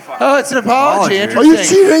 that's when you fuck. Oh, it's an apology. Are you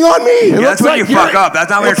Interesting. cheating on me? Yeah, that's when you fuck up. That's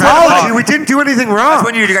not when you're trying to apology. fuck. We didn't do anything wrong. That's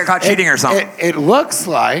when you got caught cheating or something. It looks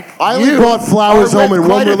like I only you brought flowers are home in with one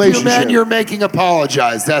quite a few relationship. men you're making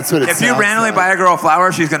apologize. That's what it If sounds you randomly like. buy a girl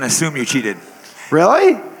flowers, she's gonna assume you cheated.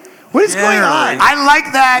 Really? What is going Generally. on? I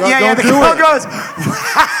like that. Don't- yeah, don't the do girl it. goes,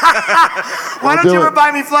 why don't do you ever it.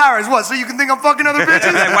 buy me flowers? What, so you can think I'm fucking other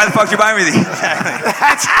bitches? Like, why the fuck you buy me these?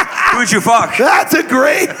 Who'd you fuck? That's a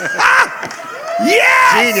great.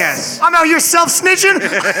 Yes! Genius. I'm out here self-snitching.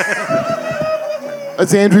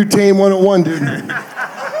 That's Andrew Tate 101, dude.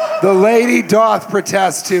 The lady doth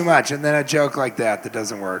protest too much, and then a joke like that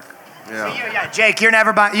doesn't work. Yeah, Jake, you're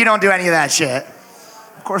never you don't do any of that shit.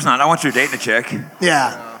 Of course not. I want you dating a chick.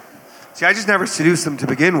 Yeah. See, I just never seduced them to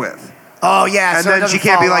begin with. Oh, yeah. And so it then she doesn't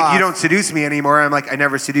can't be fall like, off. you don't seduce me anymore. I'm like, I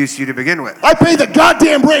never seduced you to begin with. I paid the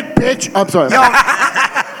goddamn rent, bitch. I'm sorry.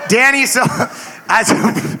 Danny, so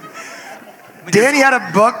Danny had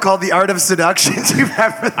a book called The Art of Seduction. Do you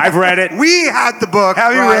remember that? I've read it. We had the book.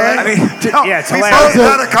 Have you read? I mean, Yeah, it's we hilarious. both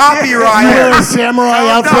had a copy, You wear Ryan. a samurai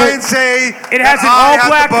Don't die and outfit. say It has that an I had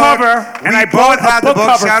all-black the book. cover, and We I both bought a had the book book.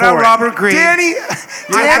 cover Shout for out it. Robert Green. Danny,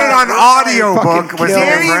 I had it on audio book with some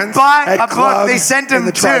Danny friends. bought At a book. clubs They sent in him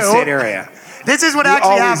the two. tri-state area. This is what You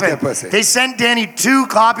actually always happened. get pussy. They sent Danny 2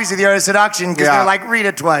 copies of The Art of Seduction because Yeah. they're like, read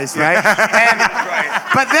it twice, right?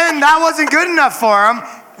 But then that wasn't good enough for him.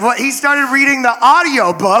 Well, he started reading the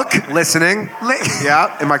audio book Listening. li- Yeah,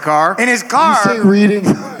 in my car. in his You car. say reading.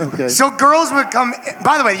 Okay. So girls would come.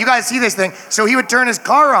 By the way, you guys see this thing. So he would turn his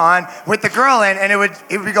car on with the girl in, and it would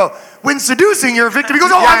go, when seducing your victim. He goes,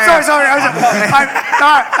 oh, I'm sorry.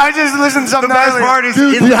 I just listened to something The best earlier. part is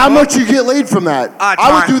Dude, in the how book- much you get laid from that?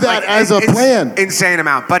 I would do that Like, as a it's plan. Insane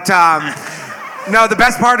amount. But no, the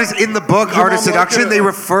best part is in the book, Your Art of mom like Seduction, it? they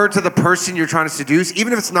refer to the person you're trying to seduce,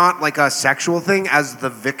 even if it's not like a sexual thing, as the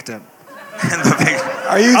victim.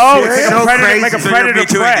 Are you Oh, serious? it's So like a predator, crazy. like a So you're predator Me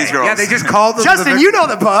Tooing prey. these girls. Yeah, they just call them Justin, the you know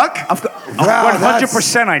the book. Wow,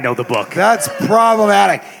 100% I know the book. That's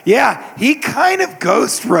problematic. Yeah, he kind of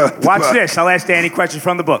ghost wrote the Watch book. this. I'll ask Danny questions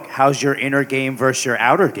from the book. How's your inner game versus your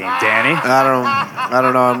outer game, Danny? I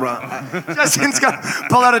don't know. I'm wrong. Justin's gonna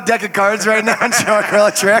pull out a deck of cards right now and show a girl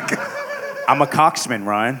a trick. I'm a coxman,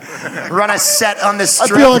 Ryan. Run a set on the I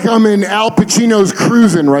strip. feel like I'm in Al Pacino's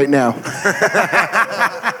Cruising right now.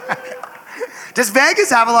 Does Vegas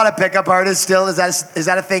have a lot of pickup artists still? Is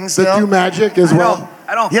that a thing They still? do magic as well.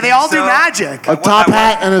 I don't. Yeah, they think all do so. magic. A top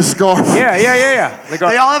hat and a scarf. Yeah. Like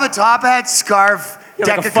They all have a top hat, scarf, Yeah,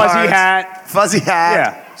 deck like a of fuzzy cards, hat. fuzzy hat.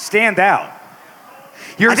 yeah, stand out.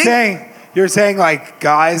 You're I think- saying like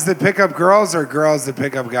guys that pick up girls or girls that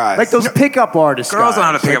pick up guys? Like those pickup artists. Girls don't know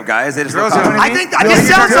how guys. to pick up guys. They just Girls look don't- hot. I think No, this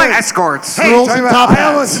you're sounds talking like escorts. Hey, Girls Talking and about- top I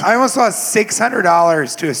hats. almost lost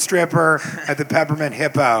 $600 to a stripper at the Peppermint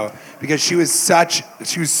Hippo because she was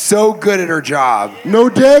so good at her job. No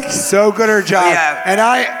dicks. So good at her job. Yeah. And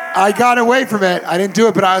I got away from it. I didn't do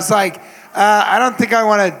it, but I was like, I don't think I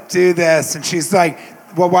want to do this. And she's like,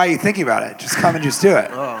 well, why are you thinking about it? Just come and just do it.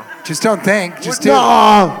 Just don't think. Just do it.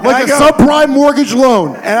 Nah, like I a go- subprime mortgage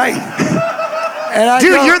loan. And I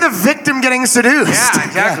dude, go- you're the victim getting seduced. Yeah,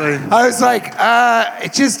 exactly. I was like,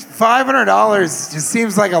 it's just $500 just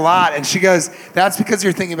seems like a lot. And she goes, that's because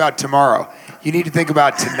you're thinking about tomorrow. You need to think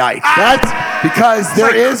about tonight. That's Because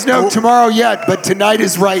there is no tomorrow yet, but tonight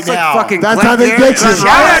is right now. fucking that's how they get you. Shout out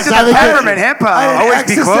That's to how the they get you. Peppermint Hippo. I had, Always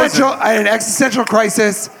be closing. I had an existential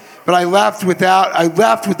crisis, but I left with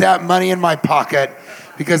that money in my pocket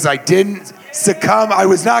because I didn't succumb. I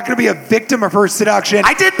was not going to be a victim of her seduction.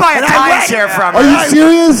 I did buy a And I went- timeshare from Are her. you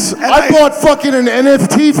serious? and I bought fucking an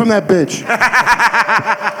NFT from that bitch.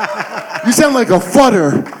 You sound like a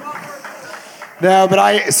futter. No, but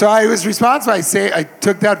I was responsible. I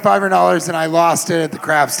took that $500 and I lost it at the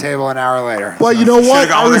craps table an hour later. Well, you know what?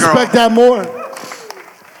 I respect that more.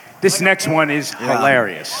 This next one is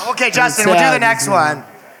hilarious. Okay, Justin, we'll do the next one.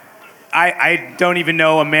 I don't even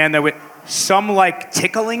know a man that would. Some like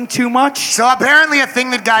tickling too much. So apparently a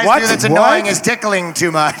thing that guys do that's annoying is tickling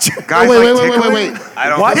too much. Guys wait. I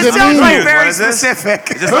don't. What? This sounds like very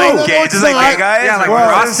specific. Is this like gay? Is this like gay guys? Yeah, like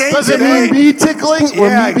prostate? Does it mean me tickling or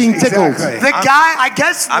me being tickled? The guy, I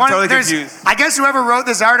guess, I'm totally confused. I guess whoever wrote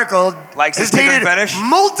this article Likes has his tickling dated fetish?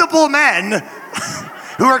 multiple men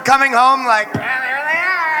who are coming home like, well, there they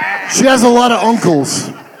are. She has a lot of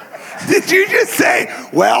uncles. Did you just say,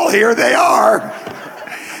 well, here they are?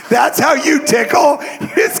 That's how you tickle? You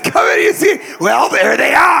just come in and you see, well, there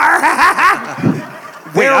they are.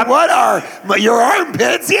 What are your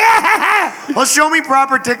armpits? Yeah. Well, show me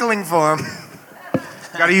proper tickling form.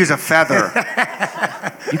 Got to use a feather.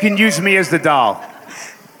 You can use me as the doll.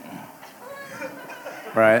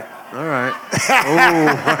 Right. All right.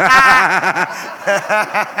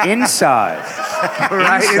 Inside.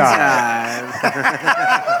 Right inside.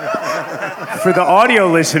 For the audio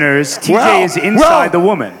listeners, TJ is inside the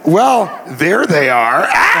woman. Well, there they are.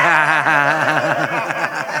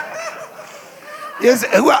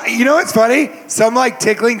 You know what's funny? Some like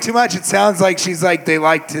tickling too much. It sounds like she's like, they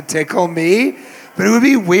like to tickle me. But it would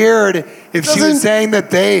be weird if she was saying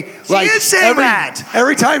that they like. She is saying that.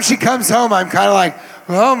 Every time she comes home, I'm kind of like,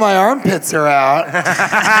 well, my armpits are out.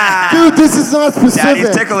 Dude, this is not Daddy's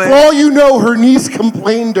specific. tickling. For all you know, her niece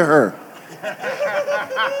complained to her.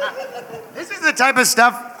 This is the type of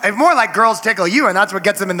stuff, more like girls tickle you, and that's what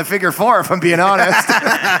gets them in the figure four, if I'm being honest.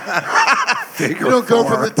 You don't go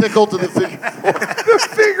from the tickle to the figure four. The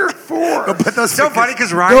figure four. But those So funny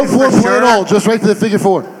because No Ryan's for foreplay at all, sure. just right to the figure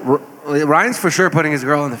four. Ryan's for sure putting his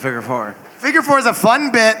girl in the figure four. Figure four is a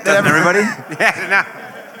fun bit. That Everybody? Yeah,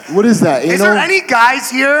 What is that? Is there any guys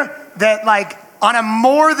here that, like, on a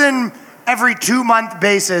more than every 2-month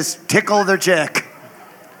basis, tickle their chick?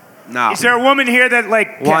 no. Is there a woman here that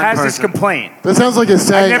like One has this person. complaint? That sounds like a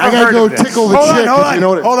saying. never I gotta heard go of this. tickle the Hold chick. on. You know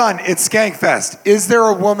what Hold on. It's Skankfest. Is there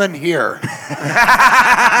a woman here?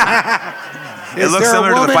 It looks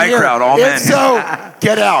similar to the fight crowd, all men. If so,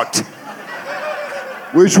 get out.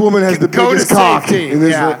 Which woman has the Go to biggest cock? safety. in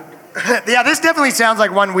this Yeah. Yeah, this definitely sounds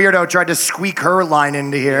like one weirdo tried to squeak her line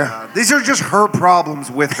into here. These are just her problems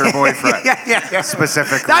with her boyfriend. Yeah.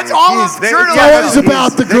 Specifically. That's all of It's journalism. always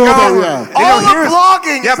about the girl that, All of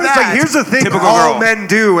blogging Yeah, is but it's that. like, here's the thing Typical all girl. men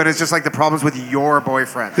do, and it's just like the problems with your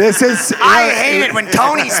boyfriend. This is. I hate it when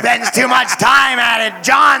Tony spends too much time at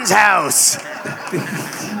John's house.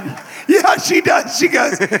 Yeah, she does. She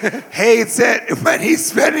goes, hates it when he's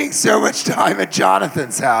spending so much time at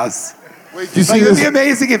Jonathan's house. Wait, do you see Like, it'd this? be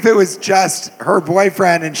amazing if it was just her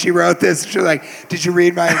boyfriend and she wrote this. She's like, did you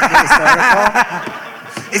read my latest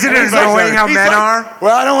article? Is it annoying how He's men like, are?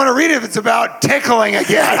 Well, I don't want to read it if it's about tickling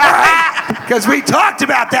again, all right? Because we talked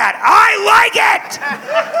about that. I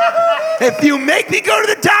like it. If you make me go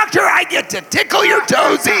to the doctor, I get to tickle your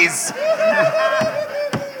toesies.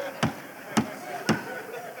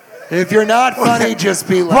 If you're not funny, just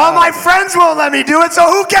be loud. Well, my friends won't let me do it, so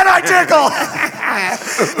who can I tickle?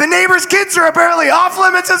 The neighbor's kids are apparently off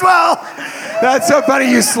limits as well. That's so funny.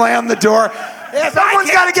 You slam the door. If Someone's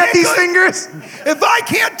I got to can't get these tickle- fingers. If I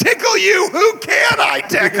can't tickle you, who can I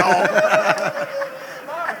tickle?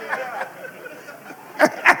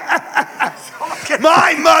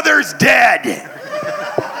 My mother's dead.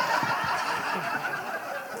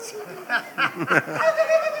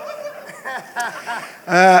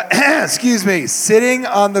 Excuse me. Sitting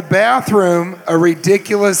on the bathroom a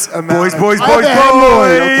ridiculous amount. Boys. I have a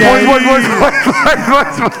hemorrhoid,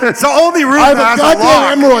 okay? It's the only room I have that a has a lock.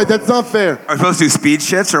 goddamn hemorrhoid. That's not fair. Are we supposed to do speed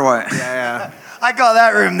shits or what? I call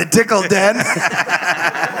that room the tickle den.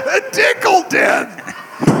 The tickle den.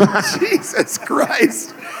 Jesus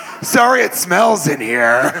Christ. Sorry it smells in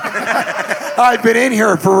here. I've been in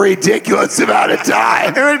here for a ridiculous amount of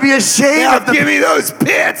time. It would be a shame Now if the give me those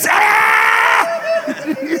pits. Ah!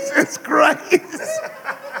 Jesus Christ.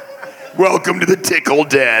 Welcome to the tickle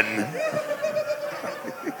den.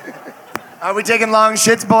 Are we taking long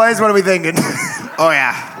shits, boys? What are we thinking? Oh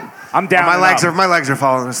yeah. I'm down. My and legs are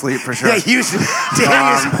falling asleep for sure. Yeah,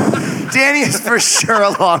 Danny is for sure a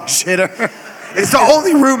long shitter. It's the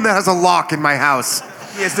only room that has a lock in my house.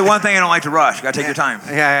 Yeah, it's the one thing I don't like to rush. You gotta take your time.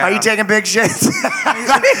 Yeah. Are you taking big shits?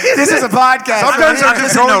 This is a podcast. Sometimes I'm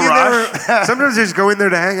just no going in rush. there. Sometimes I just go in there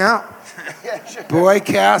to hang out.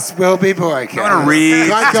 Boycast will be boycast. I'm gonna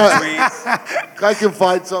read. I can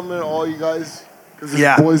find something in all you guys. Because it's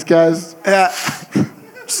Yeah. boys cast. Yeah.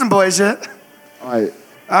 Some boy shit. All right.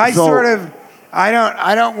 I So- sort of,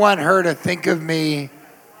 I don't want her to think of me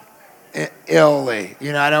illy.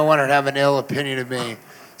 You know, I don't want her to have an ill opinion of me.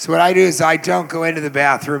 So what I do is I don't go into the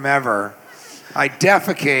bathroom ever. I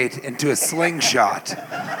defecate into a slingshot.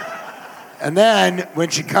 And then when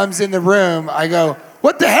she comes in the room, I go,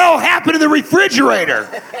 "What the hell happened to the refrigerator?"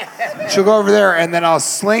 She'll go over there, and then I'll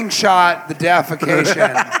slingshot the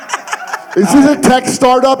defecation. Is this a tech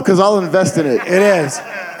startup? Because I'll invest in it. It is.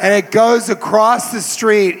 And it goes across the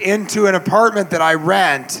street into an apartment that I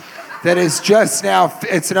rent that is just now,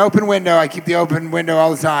 it's an open window. I keep the open window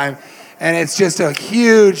all the time. And it's just a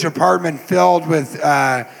huge apartment filled with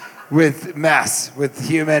mess, with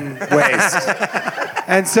human waste.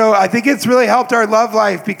 And so I think it's really helped our love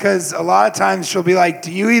life because a lot of times she'll be like,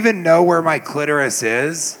 "Do you even know where my clitoris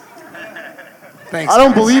is?" Thanks. I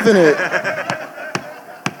don't believe in it.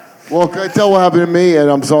 Well, can I tell what happened to me? And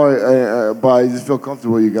I'm sorry, but I just feel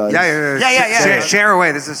comfortable with you guys. Yeah. Share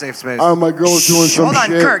away. This is a safe space. My girl was doing some Hold on,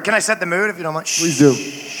 shit. Kurt. Can I set the mood if you don't mind? Please do.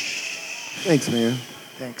 Thanks, man.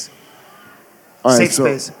 Thanks. All right, Safe so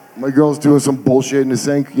space. my girl's doing some bullshit in the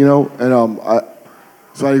sink, you know, and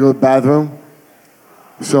so I had to go to the bathroom.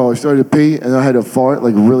 So I started to pee, and I had to fart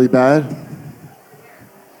like really bad.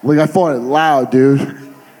 Like I farted loud, dude.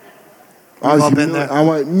 I was I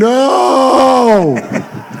went, "No!"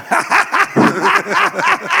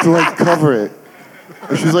 to like cover it.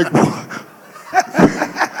 And she's like, "What?"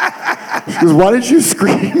 She goes, "Why did you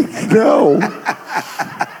scream?" No.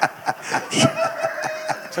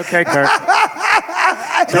 It's okay, Kurt.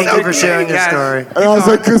 Thank you for sharing your story. And I was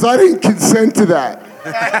like, "Because I didn't consent to that."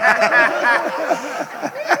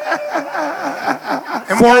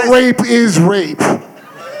 Fart rape is rape.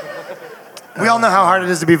 We all know how hard it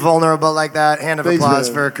is to be vulnerable like that. Hand of Thanks, applause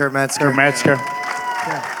man. for Kurt Metzger. Kurt Metzger.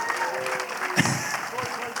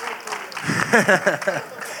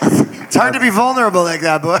 It's hard to be vulnerable like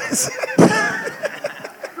that, boys.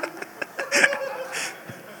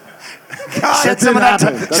 Shed some of that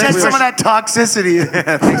toxicity.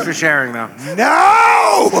 Thanks for sharing, though.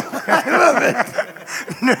 No! I love it.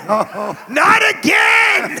 No. Not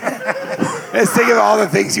again! Just think of all the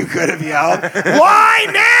things you could have yelled. Why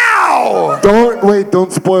now?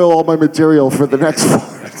 Don't spoil all my material for the next one.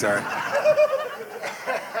 Sorry.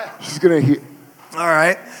 She's gonna hear. All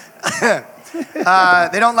right.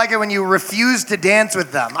 They don't like it when you refuse to dance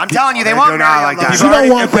with them. I'm telling you, they won't marry like you. that. She don't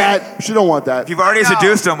want that. She don't want that. If you've already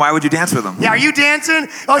seduced them, why would you dance with them? Yeah, are you dancing?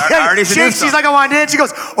 Oh, I already seduced she's them. like, "I want to dance." She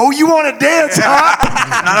goes, "Oh, you want to dance,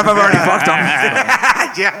 huh?" Not if I've already fucked them.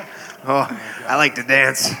 Yeah. Oh, I like to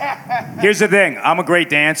dance. Here's the thing. I'm a great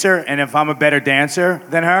dancer, and if I'm a better dancer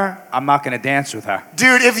than her, I'm not going to dance with her.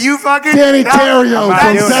 Dude, if you fucking Danny Terrio I'm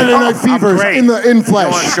from doing Saturday it. Night Fever great. in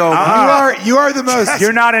flesh. You are the most.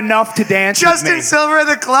 You're not enough to dance with Justin me. Silver at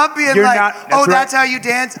the club being You're like, not- "Oh, that's right. that's how you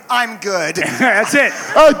dance? I'm good." That's it.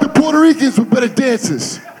 The Puerto Ricans were better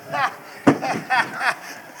dancers.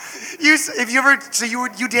 You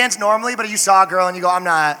dance normally, but you saw a girl and you go,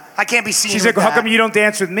 I can't be seen She's with like, "How that." come you don't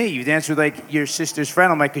dance with me? You dance with like your sister's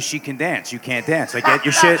friend." I'm like, "Cause she can dance. You can't dance. Like, get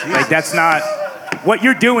your shit. Like, that's not what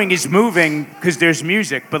you're doing. Is moving because there's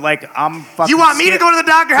music, but like I'm fucking. You want me to go to the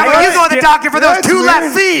doctor? How I about you got go to the skip- doctor for those That's 2 weird.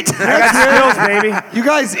 left feet? I got skills, baby. You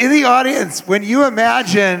guys in the audience, when you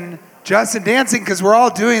imagine Justin dancing, because we're all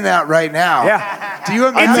doing that right now. Yeah. Do you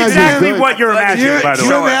It's imagine exactly him? what you're imagining, by the Do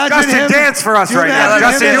you way. imagine Justin, him? dance for us Do you right now. imagine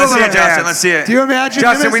Justin, him do a as little good dance. Justin, let's see it. Do you imagine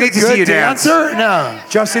Justin, him we as need a to see good you dance. dancer? No.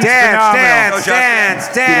 Justin's Dance, phenomenal. dance.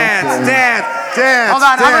 Hold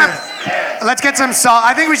on, let's get some salt.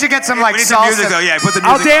 I think we should get some like We need some salsa. music though. Yeah, put the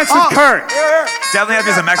I'll music. dance with Kurt. Definitely have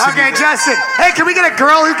to be some Mexican Okay, music. Justin. Hey, can we get a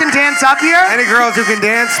girl who can dance up here? Any girls who can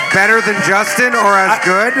dance better than Justin or as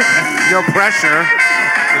good? No pressure.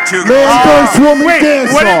 The two Man girls. versus woman Wait, dance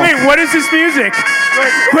off. what is this music?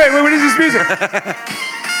 Wait, what is this music?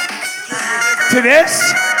 To this?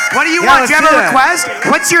 What do you Yeah, want? Do you let's have a do that. request?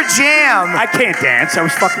 What's your jam? I can't dance. I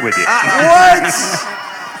was fucking with you. What?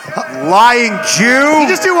 Lying Jew? You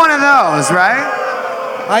just do one of those, right?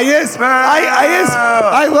 I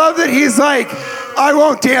love that he's like, "I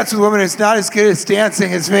won't dance with a woman who's not as good at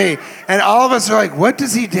dancing as me." And all of us are like, "What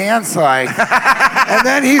does he dance like?" And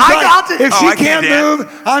then he's I like, got it. "If Oh, she I can't can't dance.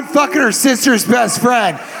 move, I'm fucking her sister's best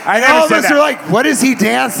friend." I And never all of said us that. are like, "What does he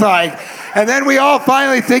dance like?" And then we all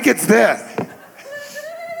finally think it's this.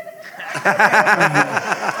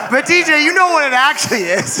 But DJ, you know what it actually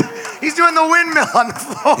is. He's doing the windmill on the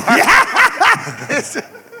floor.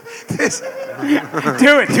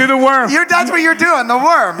 Do it. Do the worm. That's what you're doing, the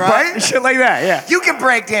worm, right? Shit like that, yeah. You can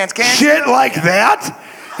break dance, can't Shit you? like that?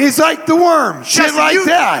 He's like the worm. Shit Justin, like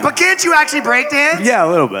that. But can't you actually break dance? Yeah, a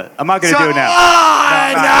little bit. I'm not gonna do it now.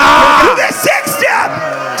 No. Do the 6-step.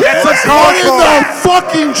 That's what in the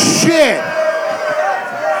fucking shit.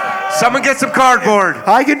 Someone get some cardboard.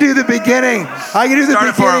 I can do the beginning. I can do the Start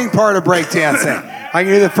it for beginning him. part of breakdancing. I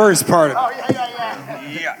can do the first part of it.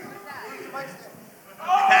 Yeah.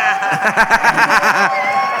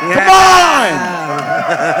 Come on!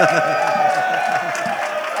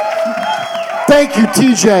 Thank you,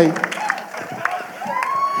 TJ.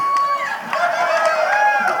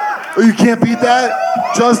 Oh, you can't beat that,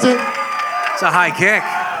 Justin? It's a high kick.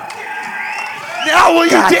 Now will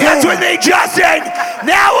you dance with me, Justin?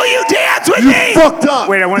 Now will you dance with You me? fucked up.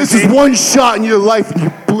 Wait, I wanna This is see. one shot in your life and you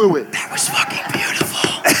blew it. That was fucking beautiful.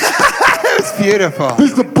 It was beautiful. This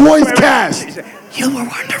is the boys' cast. You were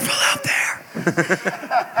wonderful out there.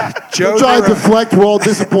 Joe Don't try to Dura- deflect. We're all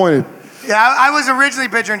disappointed. Yeah, I was originally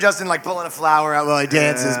picturing Justin like pulling a flower out while he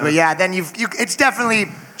dances, but yeah, then it's definitely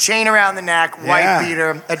chain around the neck, white Yeah. beater,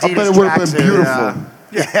 I bet Adidas it would have been tracksuit. beautiful.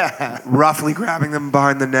 Roughly grabbing them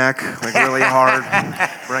behind the neck, like really hard.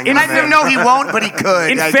 Bringing I them don't in. know he won't, but he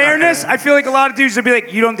could. In fairness, I feel like a lot of dudes would be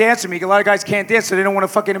like, "You don't dance with me." A lot of guys can't dance, so they don't want to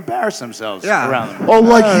fucking embarrass themselves around them. Oh,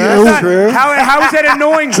 like you. That's not- how is that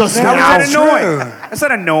annoying? Just how is now. that annoying? True. That's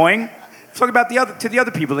not annoying. I'm talking about the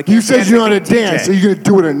other people that can't You said dance you know how like to me and dance. TJ. Are you going to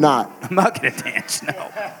do it or not? I'm not gonna dance. No.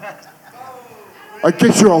 I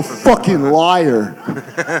guess you're a fucking liar.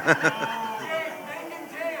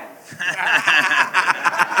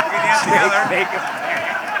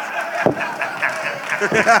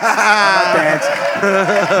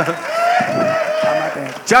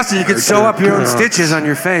 Justin, you could sew up your own stitches on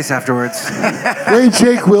your face afterwards. Hey,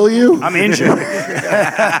 Jake, will you? I'm injured. All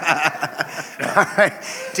right,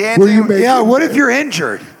 dancing. Will you make Yeah, it? what if you're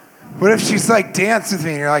injured? What if she's like, dance with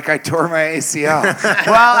me, and you're like, I tore my ACL?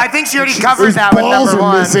 Well, I think she already covered His that with balls number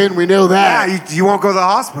are one. missing. We know Yeah, that. you won't go to the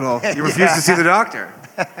hospital. You refuse to see the doctor.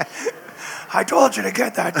 I told you to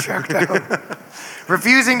get that checked out.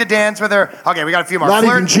 Refusing to dance with her. Okay, we got a few more. Not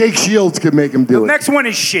even Jake Shields could make him do The it. next one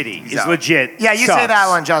is shitty. It's legit. Yeah, you say Sucks. that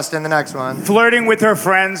one, Justin. The next one. Flirting with her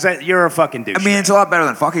friends. That you're a fucking douche. I mean, it's a lot better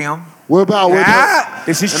than fucking them. What about with her?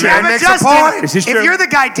 This is true. Yeah, but makes a Justin, point. This is if true. you're the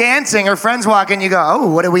guy dancing, her friends walk in, you go, "Oh,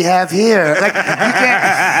 what do we have here?" Like you can't.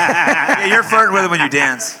 Yeah, you're flirting with them when you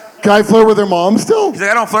dance. Guy flirt with her mom still? He's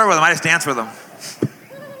like, I don't flirt with them. I just dance with them.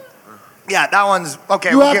 Yeah, that one's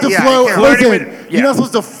okay. You we'll have give- to yeah, flirt. yeah. Flirting Listen, with- you're not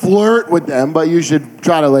supposed to flirt with them, but you should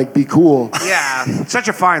try to like be cool. Yeah, such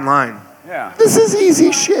a fine line. Yeah. This is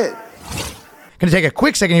easy shit. Going to take a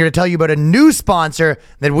quick second here to tell you about a new sponsor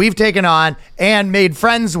that we've taken on and made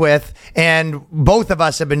friends with, and both of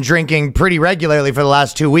us have been drinking pretty regularly for the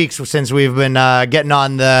last 2 weeks since we've been getting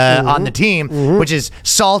on the team, which is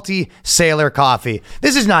Salty Sailor Coffee.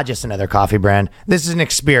 This is not just another coffee brand. This is an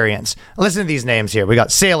experience. Listen to these names here. We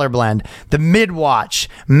got Sailor Blend, the Midwatch,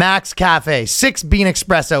 Max Cafe, 6-bean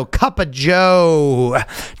espresso, Cup of Joe,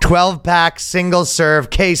 12-pack single serve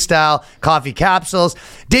K-style coffee capsules,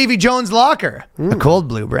 Davy Jones Locker, a cold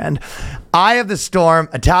blue brand, Eye of the Storm,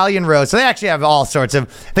 Italian Roast. So they actually have all sorts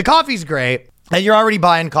of. The coffee's great. And you're already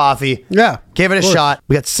buying coffee. Yeah, Give it a of course. shot.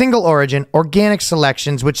 We got single origin, organic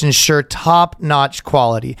selections, which ensure top-notch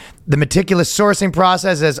quality. The meticulous sourcing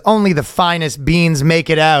process as only the finest beans make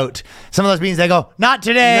it out. Some of those beans, they go, not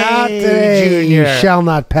today, Not today. You Junior. shall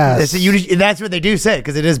not pass. That's what they do say,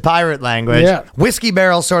 because it is pirate language. Yeah. Whiskey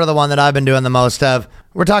Barrel's sort of the one that I've been doing the most of.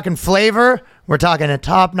 We're talking flavor. We're talking a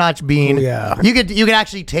top-notch bean. Oh, yeah. You can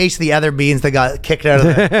actually taste the other beans that got kicked out of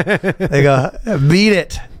there. They go, beat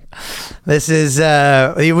it. This is,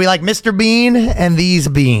 we like Mr. Bean and these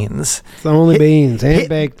beans. It's only beans,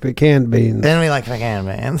 hand-baked but canned beans. Then we like canned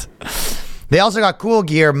beans. They also got cool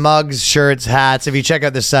gear, mugs, shirts, hats. If you check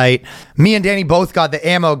out the site, me and Danny both got the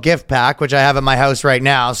ammo gift pack, which I have at my house right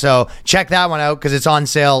now. So check that one out because it's on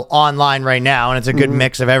sale online right now, and it's a good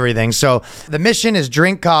mix of everything. So the mission is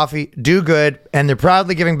drink coffee, do good, and they're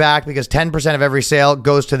proudly giving back because 10% of every sale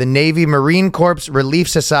goes to the Navy Marine Corps Relief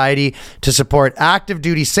Society to support active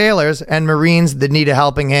duty sailors and Marines that need a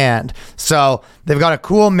helping hand. So they've got a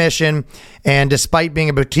cool mission. And despite being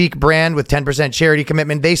a boutique brand with 10% charity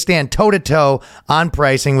commitment, they stand toe-to-toe on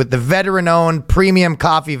pricing with the veteran-owned premium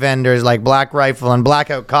coffee vendors like Black Rifle and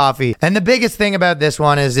Blackout Coffee. And the biggest thing about this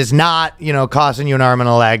one is it's not, costing you an arm and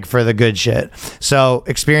a leg for the good shit. So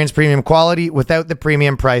experience premium quality without the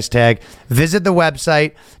premium price tag. Visit the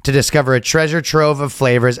website to discover a treasure trove of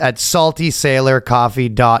flavors at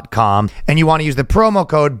saltysailorcoffee.com. And you want to use the promo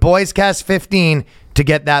code BOYSCAST15 to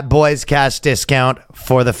get that BOYSCAST discount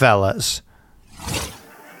for the fellas.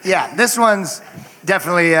 Yeah, this one's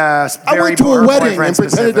definitely I very went to a wedding and boyfriend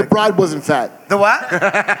pretended the specific. bride wasn't fat. The what?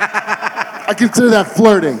 I consider that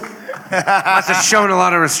flirting. Must have shown a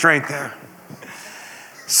lot of restraint there.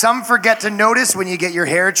 Some forget to notice when you get your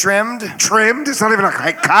hair trimmed. Trimmed? It's not even a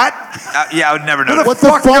cut? Yeah, I would never know. What the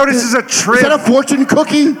fuck notices a trim? Is that a fortune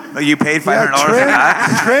cookie? You paid $500 for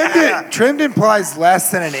that? Trimmed implies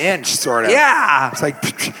less than an inch, sort of. Yeah. It's like,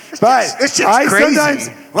 but This shit's I crazy. sometimes.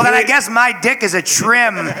 Well, then I guess my dick is a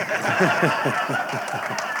trim.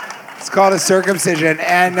 It's called a circumcision,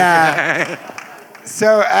 and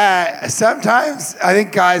so sometimes I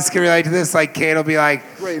think guys can relate to this. Like Kate will be like,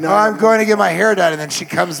 Wait, "Oh, I'm going to get my hair done," and then she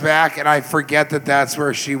comes back, and I forget that that's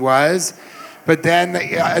where she was. But then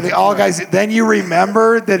all guys, then you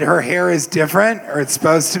remember that her hair is different, or it's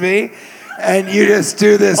supposed to be, and you just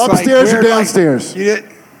do this Upstairs like, or weird, downstairs? Like, you did,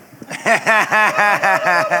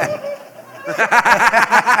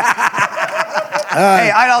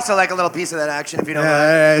 Hey, I'd also like a little piece of that action if you don't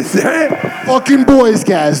mind. Fucking boys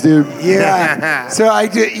cast, dude. Yeah. So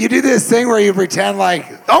you do this thing where you pretend like,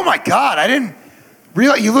 oh my God, I didn't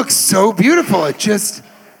realize you look so beautiful. It just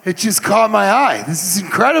caught my eye. This is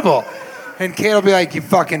incredible. And Kate will be like, you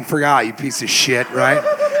fucking forgot, you piece of shit, right?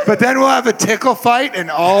 But then we'll have a tickle fight and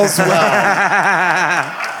all's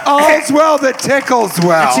well. All's well that tickles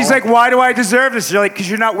well. And she's like, why do I deserve this? You're like, because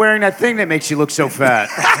you're not wearing that thing that makes you look so fat.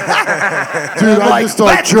 Dude, I just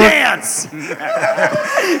start jerking. dance.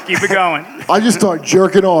 Keep it going. I just start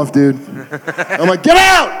jerking off, dude. I'm like, get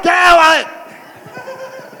out! Get out!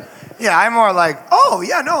 Yeah, I'm more like, oh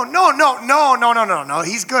yeah, no,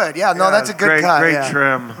 he's good. Yeah, no, that's a good cut. Great yeah.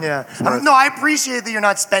 trim. Yeah. No, I appreciate that you're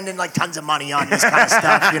not spending like tons of money on this kind of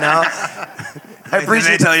stuff, you know? I They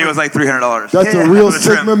appreciate tell you it was like $300. That's a real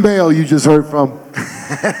Sigma male you just heard from.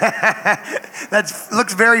 that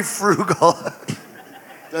looks very frugal.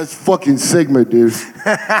 That's fucking Sigma, dude.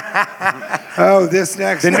 Oh, this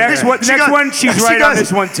next The one. next one, she's she right on goes-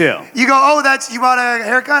 this one too. You go, oh, you bought a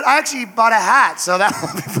haircut? I actually bought a hat, so that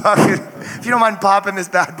will be fucking, if you don't mind popping this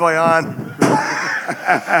bad boy on.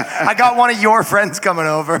 I got one of your friends coming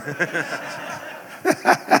over.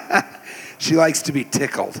 She likes to be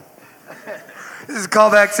tickled. This is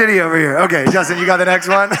Callback City over here. Okay, Justin, you got the next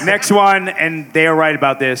one? Next one, and they are right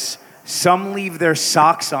about this. Some leave their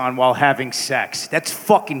socks on while having sex. That's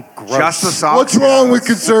fucking gross. Just the socks? What's wrong with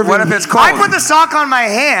conservative? What if it's cold? I put the sock on my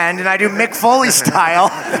hand and I do Mick Foley style.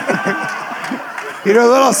 You do a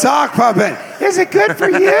little sock puppet. Is it good for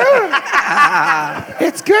you?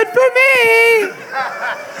 It's good for me.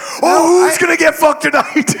 Oh, who's gonna get fucked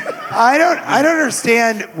tonight? I don't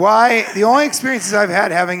understand why. The only experiences I've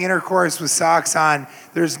had having intercourse with socks on,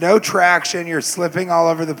 there's no traction. You're slipping all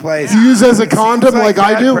over the place. You use it as a condom like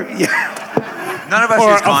I do? Yeah. None of us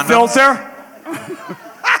Or use a condoms. filter.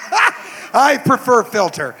 I prefer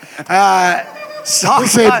filter. You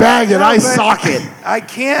say bag it, I sock it. I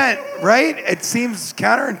can't, right? It seems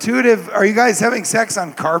counterintuitive. Are you guys having sex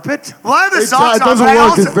on carpet? Well, I have the It socks on, doesn't but I work.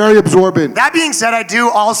 also, It's very absorbent. that being said, I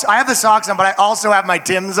have the socks on, but I also have my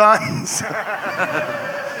Timbs on.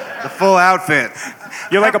 The full outfit.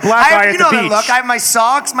 You're like a black guy at you the know beach. the look. I have my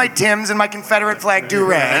socks, my Timbs, and my Confederate flag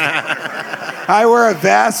do-rag. I wear a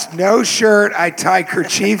vest, no shirt. I tie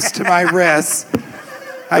kerchiefs to my wrists.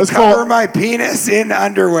 I Let's cover go. my penis in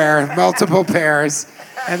underwear, multiple pairs,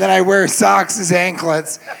 and then I wear socks as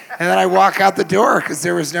anklets, and then I walk out the door because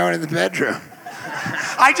there was no one in the bedroom.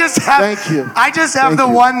 I just have. Thank you. I just have Thank the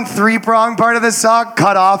you. one 3-prong part of the sock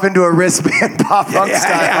cut off into a wristband pop-punk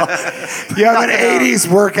style. You have an 80s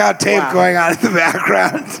workout tape going on in the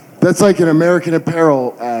background. That's like an American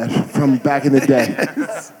Apparel ad from back in the day.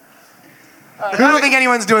 I don't think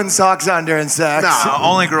anyone's doing socks on during sex. No,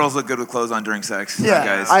 only girls look good with clothes on during sex. Yeah.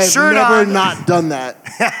 Guys. I have Shirt never on. not done that.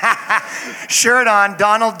 Shirt on,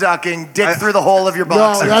 Donald ducking, dick through the hole of your No,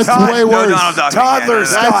 boxer. that's way no worse. Donald Duck. Toddler Yeah,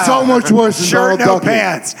 style. That's so much worse than Shirt, Donald no Duck.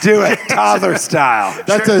 pants. Do it. Toddler style.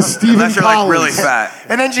 That's a Stephen Unless you're like Collins. really fat.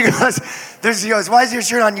 And then she goes, why is your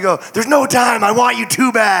shirt on? You go, there's no time. I want you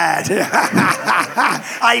too bad.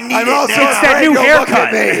 I need I'm it also now. It's that afraid new you'll look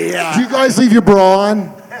haircut. at me. Yeah. Do you guys leave your bra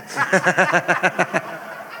on?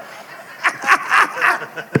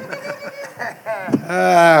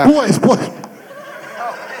 Boys.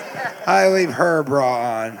 I leave her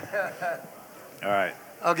bra on. All right.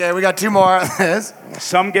 Okay, we got 2 more of this.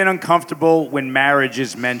 Some get uncomfortable when marriage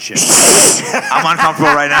is mentioned. I'm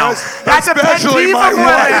uncomfortable right now. That's a pet Especially peeve my of mine.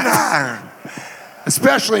 wife.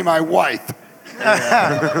 Especially my wife.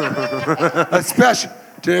 Especially.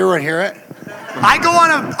 Did everyone hear it? I go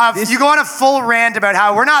on you go on a full rant about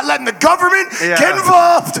how we're not letting the government get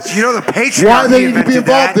involved. You know the Patreon. Why they he need to be invented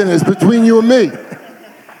involved that. in this between you and me?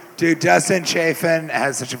 Dude, Dustin Chafin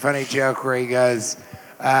has such a funny joke where he goes,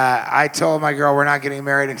 I told my girl we're not getting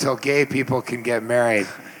married until gay people can get married.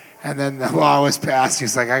 And then the law was passed.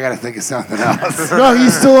 He's like, I got to think of something else. No,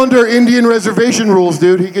 he's still under Indian reservation rules,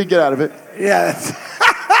 dude. He could get out of it. Yeah,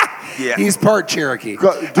 he's part Cherokee.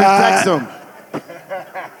 Dude, text him.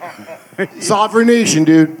 Sovereign nation,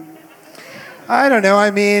 dude. I don't know.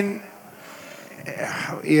 I mean,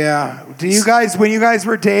 yeah. Do you guys, when you guys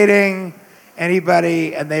were dating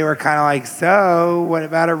anybody and they were kind of like, so what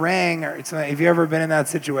about a ring? Or something, have you ever been in that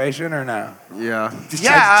situation or no? Yeah. Just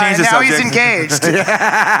Yeah, change the now he's subject. engaged.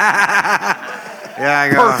 Yeah, I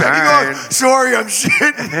go. Perfect. All He right. goes, sorry, I'm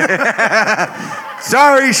shitting.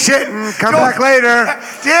 Sorry, shitting. Come back later.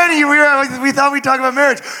 Danny, we thought we'd talk about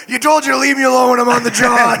marriage. You told you to leave me alone when I'm on the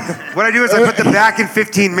John. What I do is I put the back in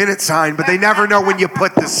 15-minute sign, but they never know when you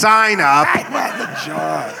put the sign up.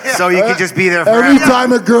 So you can just be there forever. Every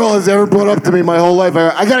time a girl has ever brought up to me my whole life,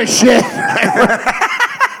 I got a shit.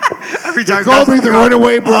 Every time Call me the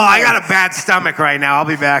runaway bro. Oh, I got a bad stomach right now. I'll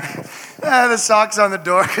be back. The sock's on the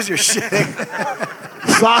door because you're shitting.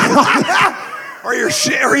 Or your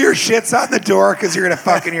shit's on the door because you're gonna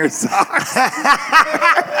fuck in your socks.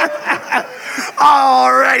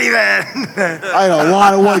 Alrighty then. I had a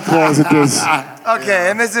lot of white claws at this.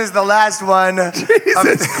 Okay, and this is the last one.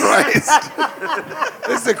 Jesus Christ.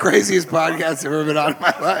 This is the craziest podcast I've ever been on in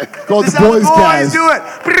my life. Called This the is how Boys the boys Cast. do it.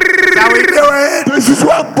 That's how we do it. This is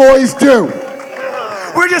what boys do.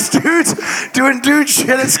 We're just dudes doing dude shit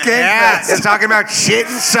at Skankfest. Yeah, it's talking about shit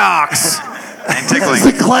and socks. And This tickling. is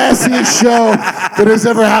the classiest show that has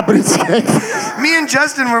ever happened at Skankfest. Me and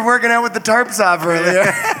Justin were working out with the tarps off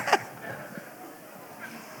earlier.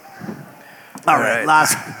 All right,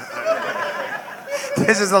 last.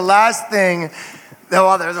 This is the last thing.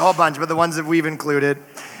 Well, there's a whole bunch, but the ones that we've included.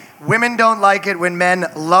 Women don't like it when men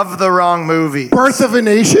love the wrong movie. Birth of a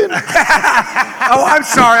Nation? Oh, I'm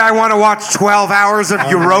sorry. I want to watch 12 hours of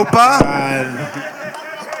Europa.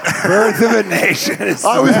 Birth of a Nation is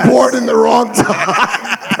I the was best. born in the wrong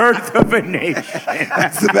time. Birth of a Nation.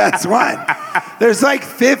 That's the best one. There's like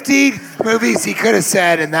 50 movies he could have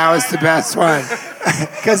said, and that was the best one.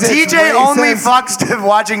 TJ only fucks to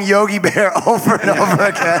watching Yogi Bear over and over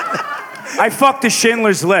again. I fucked the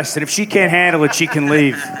Schindler's List, and if she can't handle it, she can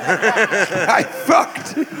leave. I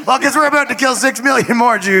fucked. Well, because we're about to kill 6 million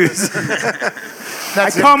more Jews. I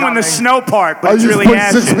come when the snow part, but I it's just really put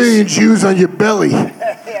ashes. 6 million Jews on your belly.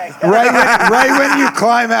 Right when you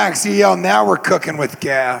climax, you yell, now we're cooking with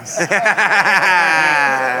gas.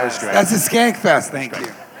 That's a Skankfest, thank you.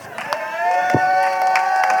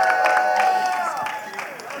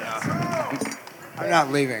 I'm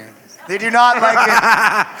not leaving. They do not like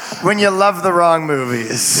it when you love the wrong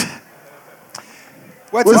movies.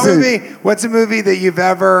 What's a movie that you've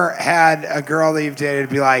ever had a girl that you've dated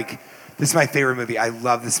be like, this is my favorite movie. I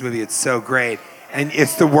love this movie. It's so great. And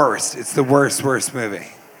it's the worst. It's the worst movie.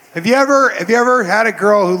 Have you ever had a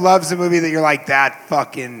girl who loves a movie that you're like, that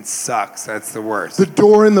fucking sucks. That's the worst. The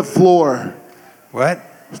Door in the Floor. What?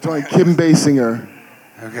 Starring Kim Basinger.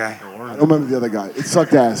 Okay. I don't remember the other guy. It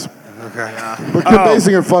sucked ass. Okay. But Kim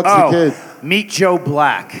Basinger fucks the kid. Meet Joe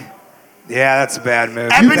Black. Yeah, that's a bad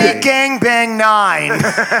movie. Ebony Gangbang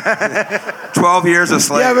 9. 12 years a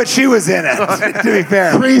slave. Yeah, but she was in it, to be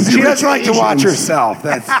fair. Crazy she Rich doesn't like to watch Asians. herself.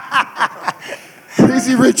 That's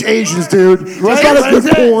Crazy Rich Asians, dude. That's Right, not a what is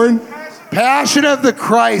good it? porn. Passion of the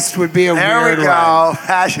Christ would be a There weird we one. go.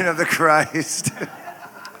 Passion of the Christ.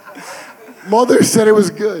 Mother said it was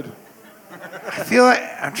good. I feel like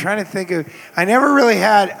I'm trying to think of. I never really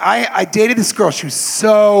had. I dated this girl. She was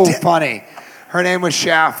so funny. Her name was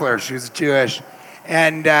Schaffler. She was Jewish,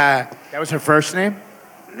 and That was her first name?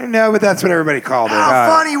 no, but that's what everybody called her. How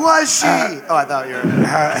funny was she? Oh, I thought you were.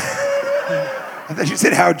 I thought you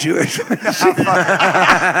said how Jewish.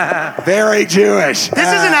 Very Jewish. This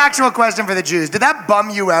is an actual question for the Jews. Did that bum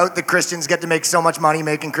you out that Christians get to make so much money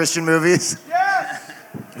making Christian movies?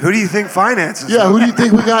 Who do you think finances? Yeah, who do you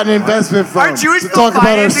think we got an investment from? Are Jewish to people talk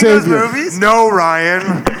about our financing those Savior? movies? No,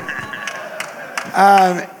 Ryan.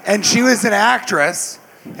 And she was an actress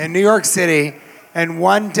in New York City. And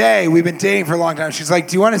one day, we've been dating for a long time. She's like,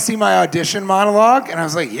 do you want to see my audition monologue? And I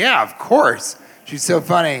was like, yeah, of course. She's so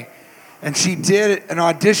funny. And she did an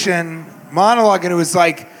audition monologue, and it was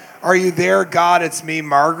like, are you there, God? It's me,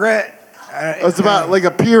 Margaret. It's about like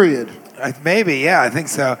a period. Maybe, yeah, I think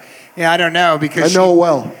so. Yeah, I don't know, because I know it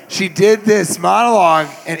well. she did this monologue,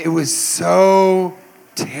 and it was so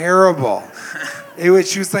terrible. She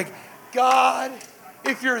was like, God,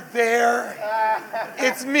 if you're there,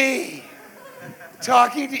 it's me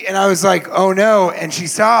talking to you. And I was like, oh no. And she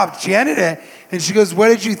stopped. She ended it. And she goes, what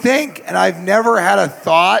did you think? And I've never had a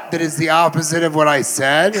thought that is the opposite of what I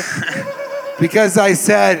said. Because I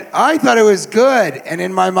said, I thought it was good. And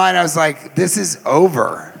in my mind, I was like, this is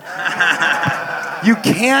over. You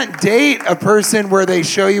can't date a person where they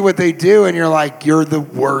show you what they do and you're like, you're the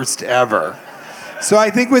worst ever. So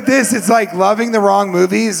I think with this, it's like loving the wrong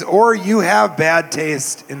movies or you have bad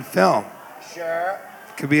taste in film. Sure.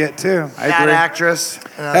 Could be it too. Bad actress.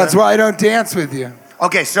 That's why I don't dance with you.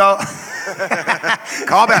 Okay, so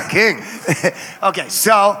Callback king. okay,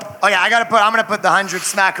 so I'm gonna put the 100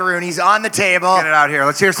 smackaroonies on the table. Get it out here.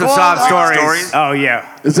 Let's hear some Cool. sob stories. Oh, yeah.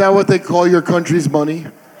 Is that what they call your country's money?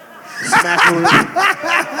 Smackaroo.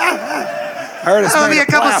 I heard There'll be a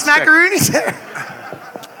couple smackaroonies there.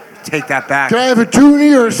 Take that back. Can I have a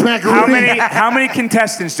toonie or a smackaroonie? How many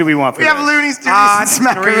contestants do we want for We have this? loonies, toonies, and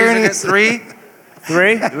smackaroonies. Three?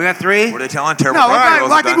 Three? Do we got three? Were they telling terrible No,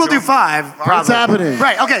 stories? I think we'll do 5. What's Probably. happening?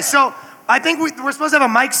 Right. Okay. So I think we're supposed to have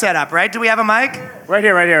a mic set up, right? Do we have a mic? Right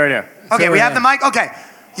here. Okay, we have the mic. Okay.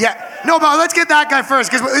 Yeah. No, but let's get that guy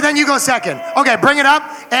first, because then you go second. Okay, bring it up,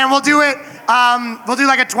 and we'll do it. We'll do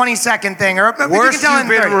like a 20-second thing, or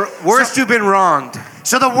Worst you've been wronged.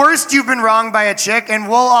 So the worst you've been wronged by a chick, and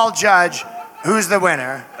we'll all judge who's the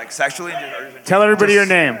winner. Like sexually? Tell everybody your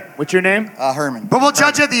name. What's your name? Herman. But we'll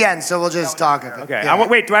judge at the end, so we'll just talk of it. Okay. Yeah.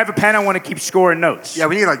 Wait, do I have a pen? I want to keep scoring notes. Yeah,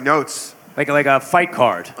 we need like notes. Like a fight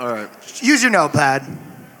card. All right. Use your notepad.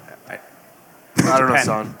 I don't know, Pen.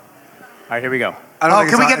 son. All right, here we go. I don't think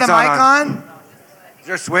Can we it's get the mic on? Is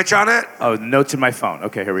there a switch on it? Oh, notes in my phone.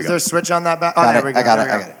 Okay, here we Is go. there a switch on that back? Oh, Got there it. we go. I got there it.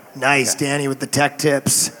 we I go. got it. Nice, Danny, with the tech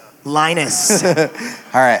tips. Linus. All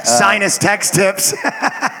right. Sinus text tips.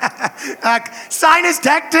 Sinus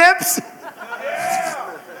tech tips.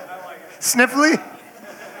 Sniffly.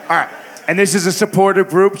 All right. And this is a supportive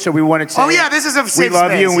group, so we wanted to say. Oh yeah, this is a safe we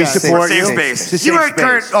love space, you and we yeah. support Safe you. space. It's a You safe heard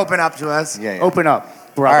Kurt space. open up to us. Yeah. Open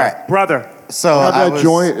up, brother. All right. Brother. So Have I that was,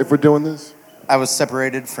 joint if we're doing this? I was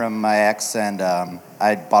separated from my ex, and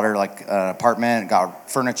I bought her like an apartment, got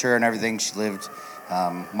furniture and everything. She lived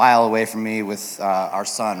a mile away from me with our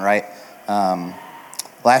son, right?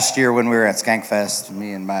 Last year when we were at Skankfest,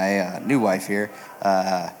 me and my new wife here,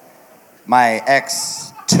 my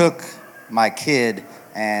ex took my kid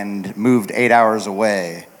and moved 8 hours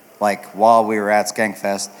away, like while we were at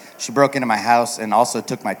Skankfest. She broke into my house and also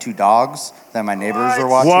took my 2 dogs that my neighbors were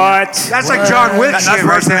watching. What? That's like John Wick That's shit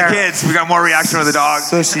worse right than there. the kids. We got more reaction with the dogs.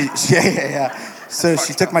 So So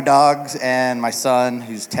she took my dogs and my son,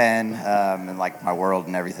 who's 10, and like my world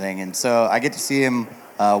and everything. And so I get to see him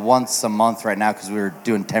once a month right now because we were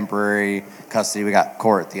doing temporary custody. We got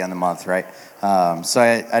court at the end of the month, right? So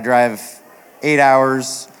I drive 8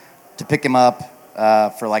 hours to pick him up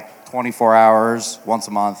for like 24 hours once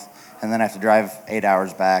a month, and then I have to drive 8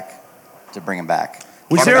 hours back to bring him back.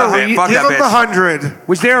 Was there a Give him the 100.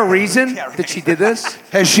 Was there a reason that she did this?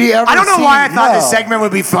 Has she ever I don't know seen, why I thought this No. segment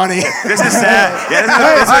would be funny. This is sad. Yeah,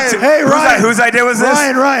 this is Hey, Ryan. whose idea was this?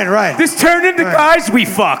 Ryan. This turned into guys we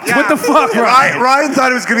fucked. What the fuck, Ryan? Ryan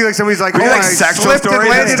thought it was gonna be like somebody's like, We oh, like I sexual slipped and stories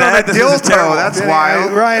landed on a instead? This is just dildo. terrible. That's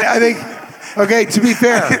wild. Ryan, I think, okay, to be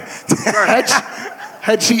fair,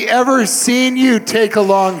 had she ever seen you take a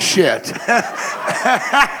long shit?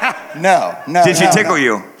 No. Did she no, tickle no.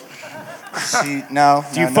 you? No.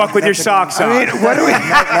 Do you fuck with your socks on? I mean, what do we? No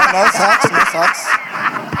socks. No socks.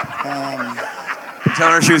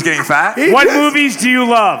 Telling her she was getting fat? What movies do you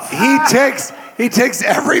love? He takes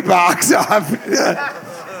every box off. flirt with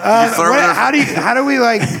her? How do we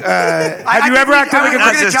like? Have you ever acted like a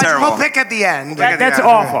That's just terrible. We'll pick at the end. That's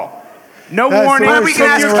awful. No That's warning the for worst your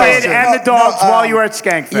thing you've kid ever and the said. dogs No, while you were at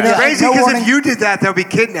Skankfest. you know, Crazy no because warning. if you did that, they'll be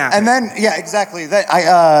kidnapped. And then, yeah, exactly.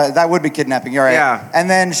 That would be kidnapping. You're right. Yeah. And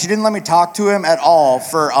then she didn't let me talk to him at all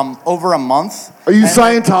for over a month. Are you And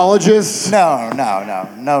then- Scientologists?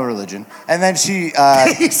 No religion. And then she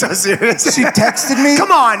He's so serious. she texted me.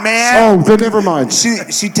 Come on, man. Oh, then never mind. She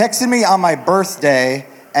texted me on my birthday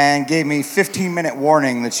and gave me 15-minute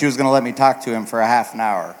warning that she was going to let me talk to him for a half an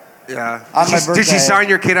hour. Yeah. On my Did she birthday. sign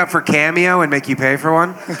your kid up for Cameo and make you pay for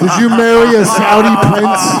one? Did you marry a Saudi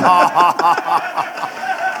prince?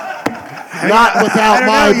 Not without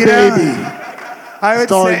my baby. I would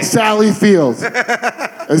Starring say Sally Fields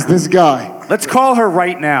as this guy. Let's call her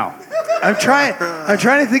right now. I'm trying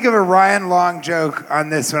to think of a Ryan Long joke on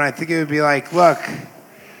this one. I think it would be like, look,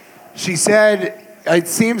 she said it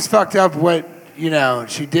seems fucked up what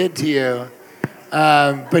she did to you.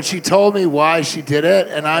 But she told me why she did it,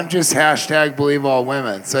 and I'm just #believe all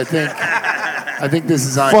women. So I think this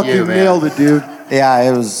is on Fucking you, man. nailed it, dude. Yeah,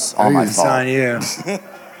 it was all my It's fault. on you.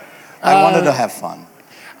 I wanted to have fun.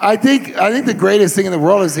 I think the greatest thing in the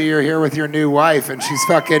world is that you're here with your new wife and she's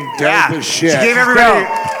fucking dope as shit. She gave everybody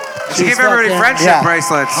friendship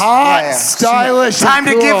bracelets. Hot, stylish. Time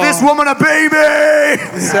to give this woman a baby.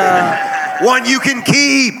 One you can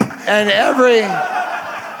keep. And every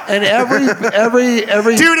Dude,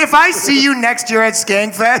 if I see you next year at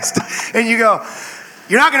Skankfest and you go,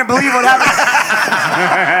 you're not gonna believe what happened.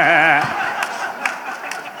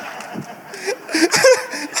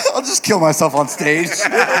 I'll just kill myself on stage. Oh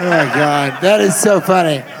my God, that is so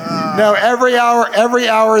funny. No, every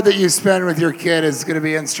hour that you spend with your kid is going to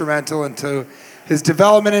be instrumental into his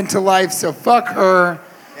development into life. So fuck her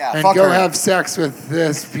and fuck go her. have sex with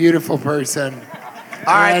this beautiful person.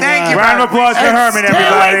 All right, thank you. Round of applause for Herman, everybody.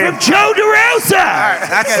 Stay away from Joe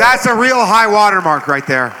DeRosa. That's a real high watermark right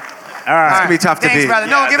there. All right. It's gonna be tough to Thanks, beat. brother.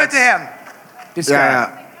 No, give it to him. This Yeah,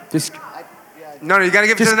 guy. Just No, you gotta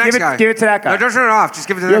give it to the next guy. give it to that guy. No, don't turn it off. Just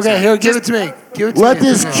give it to the next Okay, guy. here, give it to me. Give it to Let me.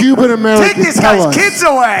 this Cuban American Take this tell guy's us. kids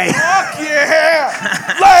away. Fuck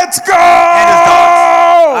yeah! Let's go!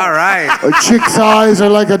 All right. A chick's eyes are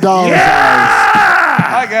like a dollar's eyes.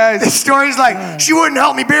 Hi, guys. The story's like, she wouldn't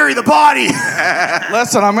help me bury the body.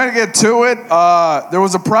 Listen, I'm going to get to it. There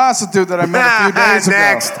was a prostitute that I met a few days ago.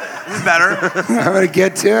 Next. This is better. I'm going to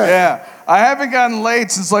get to it. Yeah. I haven't gotten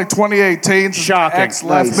laid since like 2018. Since Shocking. my ex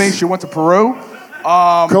left Nice. me. She went to Peru.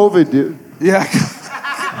 COVID, dude. Yeah.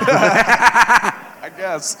 I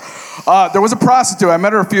guess. There was a prostitute. I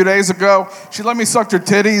met her a few days ago. She let me suck her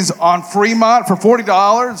titties on Fremont for $40.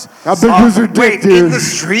 How big was her dick, Wait, dude? in the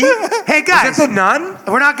street? Hey, guys. Is it the nun?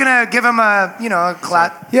 We're not going to give him a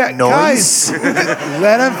clap. Yeah, Noise. guys,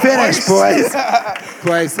 let him finish, boys.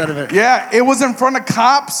 Boys, let him finish. Yeah, it was in front of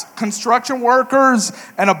cops, construction workers,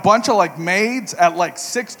 and a bunch of like maids at like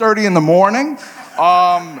 6:30 in the morning.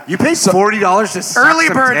 You paid $40 to suck Early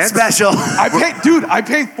some bird tits? special. I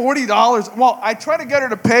paid $40. Well, I tried to get her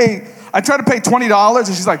to pay. I tried to pay $20, and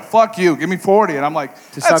she's like, "Fuck you, give me 40." And I'm like,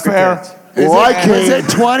 "That's suck her fair." tits. Was it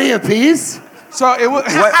 20 apiece? So it was.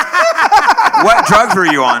 What drugs were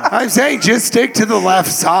you on? I'm saying just stick to the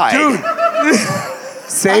left side. Dude.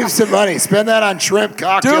 Save some money. Spend that on shrimp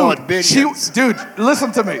cocktail and binions. Dude,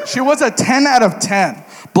 listen to me. She was a 10 out of 10.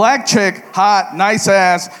 Black chick, hot, nice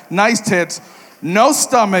ass, nice tits, no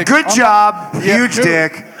stomach. Good job. Yeah, Huge dude.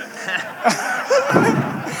 dick.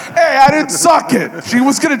 Hey, I didn't suck it. She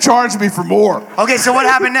was gonna charge me for more. Okay, so what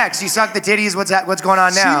happened next? You sucked the titties. What's going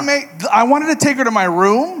on now? I wanted to take her to my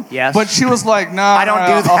room. Yes. But she was like, "No, I don't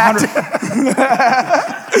do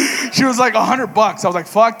that. She was like $100. I was like,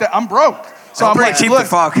 "Fuck that, I'm broke." So I'm Pretty like, cheap "Look, to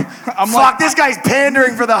fuck. I'm Fuck, like, this guy's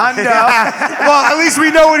pandering for the hundo. Well, at least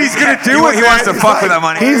we know what he's gonna do with He it. wants to fuck with that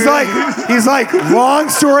money. He's like, long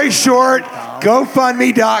story short,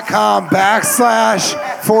 GoFundMe.com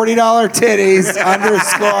 /$40 titties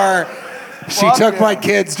 _ She Fuck took yeah. my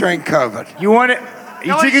kids during COVID. You want it?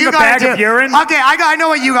 You drinking a bag of urine? Okay, I know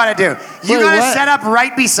what you gotta do. You Wait, gotta what? set up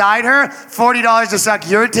right beside her, $40 to suck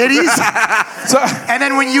your titties, and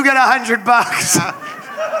then when you get $100,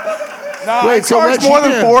 nah, Wait, I so charge what'd more she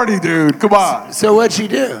than do? 40, dude. Come on. So what'd she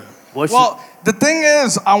do? Well, the thing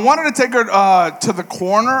is, I wanted to take her to the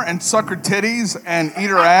corner and suck her titties and eat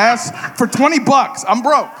her ass for $20. I'm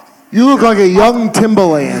broke. You look like a young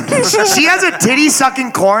Timbaland. she has a titty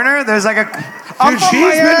sucking corner. There's like a. I'm from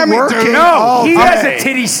Miami, dude. No, he has a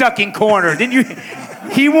titty sucking corner. Didn't you?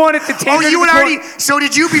 He wanted to take her Oh, to you the would cor- already. So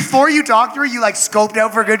did you before you talked to her? You like scoped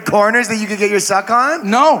out for good corners that you could get your suck on?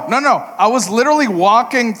 No. I was literally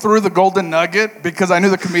walking through the Golden Nugget because I knew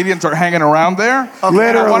the comedians are hanging around there. Okay.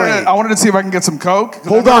 Literally. I wanted to see if I can get some coke.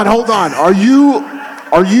 Hold on. Are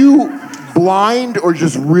you blind or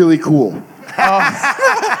just really cool?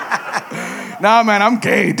 Nah, man, I'm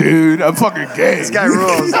gay, dude. I'm fucking gay. This guy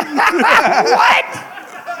rules.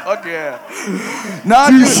 Fuck yeah. Nah,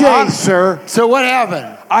 dude, Touche, sir. So what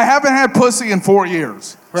happened? I haven't had pussy in 4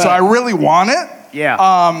 years. Right. So I really want it.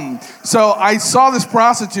 Yeah. So I saw this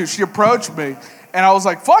prostitute. She approached me, and I was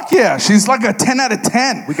like, "Fuck yeah!" She's like a 10 out of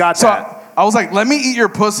 10. We got so that. I was like, "Let me eat your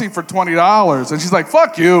pussy for $20," and she's like,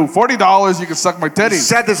 "Fuck you! $40, you can suck my You titties."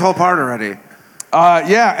 said this whole part already.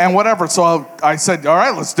 Yeah, and whatever. So I said, "All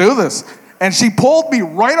right, let's do this." And she pulled me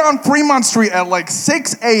right on Fremont Street at like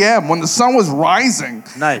 6 a.m. when the sun was rising.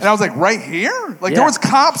 Nice. And I was like, "Right here?" Like Yeah. there was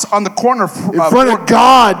cops on the corner. In front of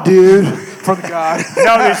God, dude. For the guy.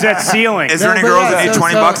 No, there's that ceiling. Is there any but girls yeah, that need so-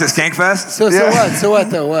 20 so- bucks at Skankfest? So what? So what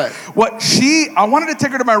though? What? I wanted to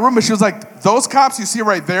take her to my room, but she was like, "Those cops you see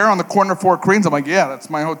right there on the corner of Fort Queens." I'm like, "Yeah, that's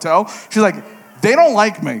my hotel." She's like, "They don't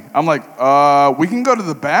like me." I'm like, "We can go to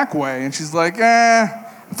the back way." And she's like,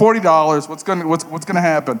 $40. What's gonna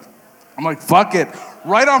happen?" I'm like, fuck it.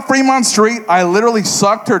 Right on Fremont Street, I literally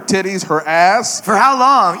sucked her titties, her ass. For how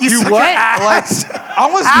long? You sucked what? her ass? Like, I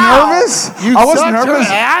was How? nervous. You I was sucked her nervous.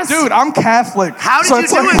 ass? Dude, I'm Catholic. How did so you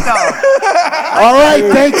it's do like- it though? All right,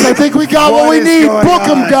 thanks. I think we got what What we is need. going Book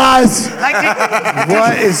them, on? guys. Like,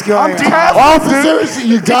 What is going on? Catholic. Officers,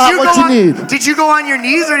 you got what you need. Did you go on your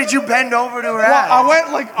knees or did you bend over to her Well, ass? I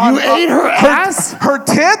went like on, You ate her ass? Her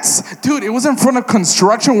tits, dude. It was in front of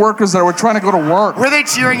construction workers that were trying to go to work. Were they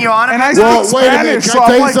cheering you on? And I Well, speak wait a minute, Spanish, can so I I'm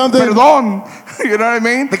tell you like, something? perdón. You know what I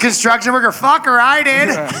mean? The construction worker, fuck her, I did.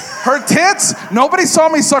 Her tits, nobody saw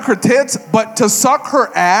me suck her tits, but to suck her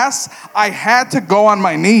ass, I had to go on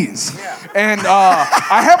my knees. And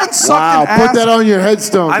I haven't sucked Wow, an ass. put that on your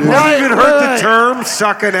headstone. I've dude. never even Wait, heard wait. the term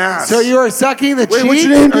sucking ass. So you were sucking the Wait, cheek? what's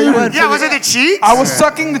your name, or you dude? went Yeah, for was the- it the cheeks? I was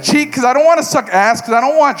sucking the cheek because I don't want to suck ass because I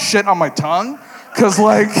don't want shit on my tongue. Because,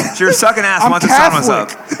 like, So you're sucking ass I'm once the sun was up.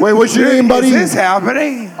 Catholic. Wait, what's your name, buddy? Is this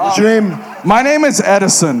happening? What's your name? My name is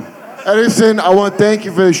Edison. Edison, I want to thank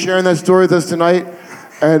you for sharing that story with us tonight.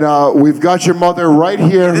 And we've got your mother right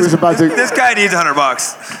here who's about to... This guy needs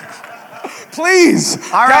 $100. Please.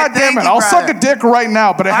 All right, God damn thank it. you, I'll suck brother. a dick right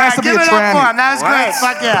now, but it All has right, to be give a it up for him. tranny. That was great.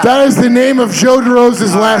 Fuck yeah. That is the name of Joe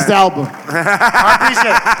DeRosa's last album. I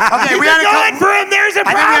appreciate it. Okay, we gotta go. for him. There's a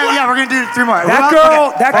I think yeah, we're gonna do 3 more. That Who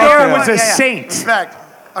girl, else? that Okay. girl Okay. was a Yeah, yeah. saint. Respect.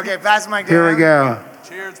 Okay, pass the mic down. Here we go.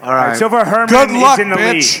 All right. Silver Herman Good luck, is in the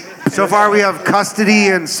bitch. lead. So far, we have custody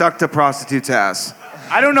and sucked a prostitute's ass.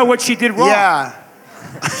 I don't know what she did wrong. Yeah.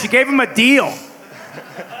 She gave him a deal.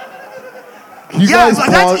 You Yeah, guys but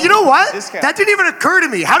pause. you know what? This guy. That didn't even occur to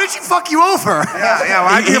me. How did she fuck you over? Yeah,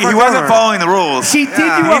 well, He wasn't following the rules. She did you He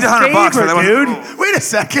a needs $100, but favor, that wasn't dude. the rules. Wait a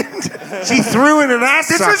second. She threw in an ass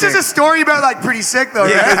This was just a story about like pretty sick though,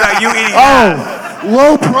 Yeah, right? it's like you eating ass. Oh,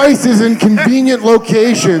 low prices in convenient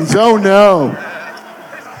locations. Oh, no.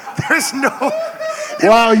 There's no.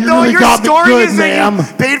 Wow, you No, really your got me story good, is that ma'am. you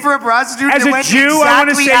paid for a prostitute As and it a went Jew, I want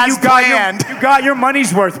to exactly say as planned. you got your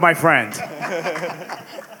money's worth, my friend.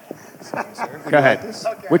 Go ahead.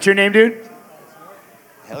 What's your name, dude?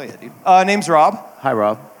 Hell yeah, dude. Name's Rob. Hi,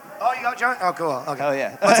 Rob. Oh, you got John? Oh, cool. Okay. Hell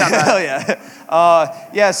yeah. What's up, man? Hell yeah.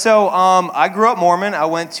 Yeah, so I grew up Mormon. I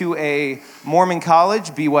went to a Mormon college,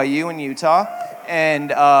 BYU in Utah. And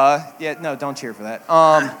yeah, no, don't cheer for that.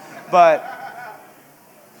 But,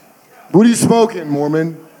 What are you smoking,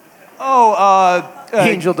 Mormon?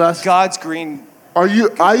 Angel dust. God's green. Are you?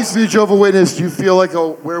 I used to be a Jehovah's Witness. Do you feel like a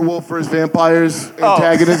werewolf versus vampires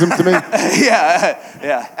antagonism to me?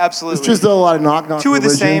 Yeah, absolutely. It's just a lot of knock-knock Two of the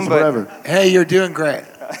religions, same, but- whatever. Hey, you're doing great.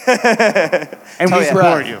 And we yeah.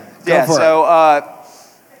 support you. Yeah, for it. so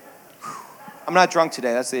I'm not drunk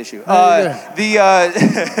today. That's the issue. you're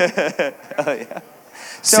Yeah.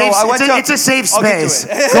 So Safe- I went it's a safe I'll get to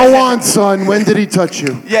space. it. Go on, son. When did he touch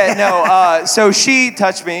you? Yeah, no. So she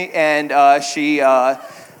touched me and she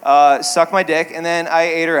sucked my dick, and then I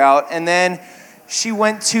ate her out, and then she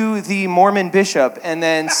went to the Mormon bishop and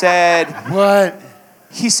then said What?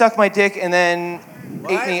 he sucked my dick and then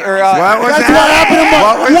ate me. Or What was That's that? what happened to my...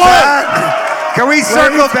 What was that? Can we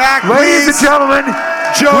circle back, Ladies and please? gentlemen,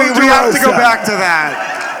 Joe We have to go DeRosa. back to that.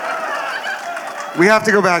 We have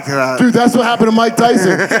to go back to that. Dude, that's what happened to Mike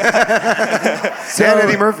Tyson. And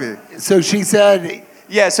Eddie Murphy. So she said,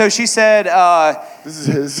 yeah, so she said This is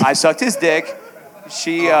his. I sucked his dick.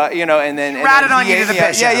 She, you know, and then Ratted then on he you to ate the me out.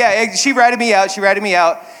 bishop. Yeah. She ratted me out. She ratted me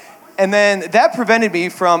out. And then that prevented me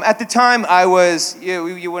from, at the time I was,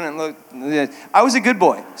 you wouldn't look, I was a good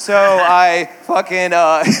boy. So I fucking,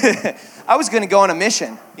 I was going to go on a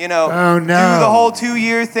mission, you know. Oh, no. Do the whole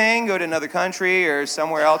 2-year thing, go to another country or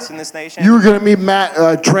somewhere else in this nation. You were going to meet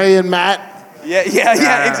Matt, Trey and Matt. Yeah,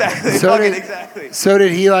 exactly. So Fucking did- exactly. so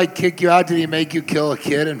did he like kick you out? Did he make you kill a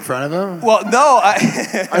kid in front of him? Well, no, I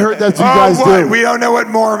heard that's what you guys what? do. We don't know what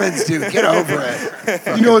Mormons do. Get over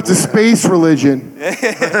it. You know, it's a space religion.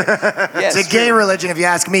 It's a gay religion, if you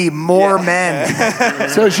ask me. More men.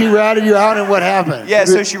 So she ratted you out, and what happened? Yeah,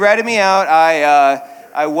 so she ratted me out.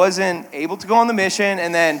 I wasn't able to go on the mission,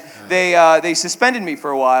 and then they suspended me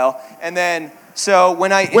for a while, and then so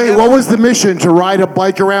when I Wait, what was the mission? To ride a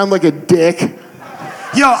bike around like a dick? Yo,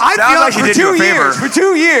 I Sounds feel like she for did you a favor. for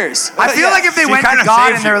 2 years. I feel like if they She went kind to of God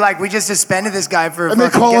saved and they're you. like, we just suspended this guy for And they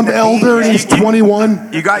fucking call him getting a Elder beat. and he's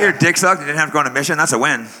 21. You got your dick sucked and didn't have to go on a mission. That's a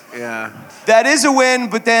win. Yeah. that is a win,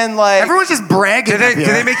 but then like Everyone's just bragging. Did up here.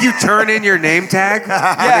 they make you turn in your name tag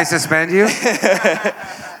when they suspend you?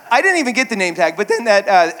 I didn't even get the name tag, but then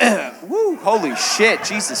that woo, holy shit,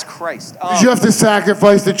 Jesus Christ. Did you have to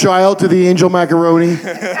sacrifice the child to the angel macaroni?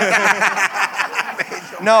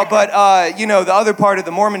 No, but you know, the other part of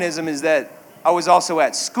the Mormonism is that I was also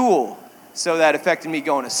at school, so that affected me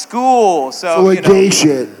going to school. So So you like know, gay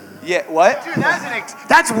shit. Yeah, what? Dude,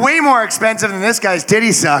 that's way more expensive than this guy's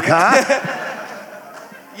titty suck, huh?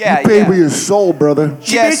 Yeah, You paid with your soul, brother.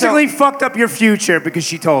 She basically fucked up your future because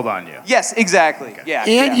she told on you. Yes, exactly. Yeah.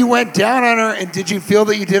 And you went down on her, and did you feel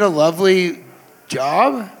that you did a lovely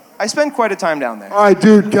job? I spent quite a time down there. All right,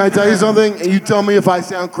 dude, can I tell you something? And you tell me if I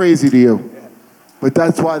sound crazy to you. But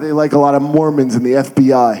that's why they like a lot of Mormons in the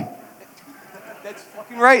FBI.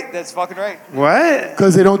 Right, that's fucking right. What?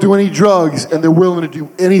 Because they don't do any drugs and they're willing to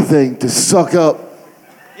do anything to suck up.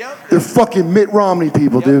 They're fucking Mitt Romney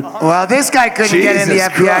people, dude. Well, this guy couldn't get in the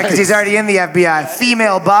FBI because he's already in the FBI.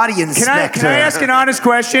 Female body inspector. Can I ask an honest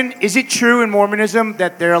question? Is it true in Mormonism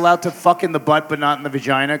that they're allowed to fuck in the butt but not in the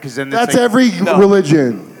vagina? Because then That's every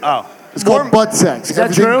religion. Oh. It's called butt sex. Is that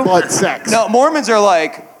Everything true? Butt sex. No, Mormons are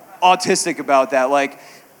like autistic about that. Like,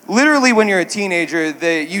 literally, when you're a teenager,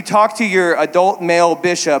 you talk to your adult male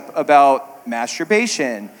bishop about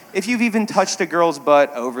masturbation. If you've even touched a girl's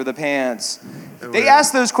butt over the pants, they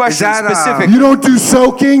ask those questions specifically. You don't do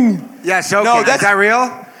soaking? Yeah, soaking. No, that's is that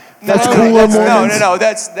real? That's no, cool, that's, Mormons? No,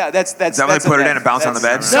 that's Is that when they put it in and bounce on the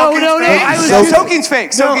bed? Soaking's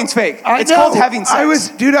fake. Soaking's fake. It's called having sex. I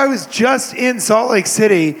was just in Salt Lake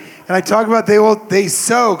City, and I talk about they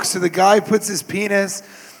soak. So the guy puts his penis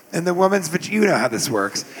in the woman's vagina. You know how this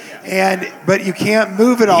works, but you can't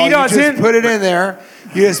move it all. He doesn't. You just put it in there.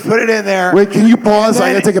 You just put it in there. Wait, can you pause?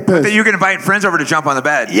 I gotta take a piss. But you can invite friends over to jump on the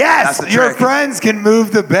bed. Yes, That's the your trick. friends can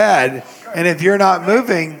move the bed, and if you're not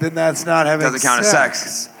moving, then that's not having Doesn't count as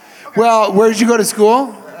sex. Well, where did you go to school?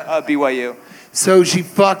 BYU. So she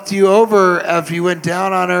fucked you over after you went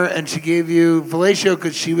down on her, and she gave you fellatio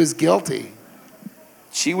because she was guilty.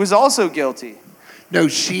 She was also guilty. No,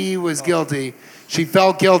 she was guilty. She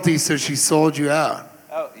felt guilty, so she sold you out.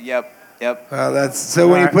 Oh, yep. Well, that's so.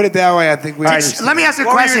 When you put it that way, I think we. understand. Let me ask you a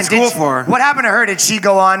What were you question. in school for? What happened to her? Did she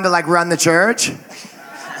go on to like run the church? Did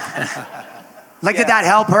that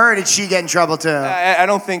help her? Or did she get in trouble too? I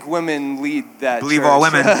don't think women lead that. Believe church. all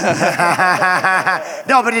women. No,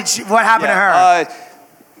 but what happened to her?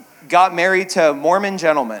 Got married to Mormon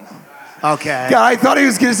gentlemen. Okay. Yeah, I thought he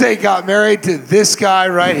was going to say got married to this guy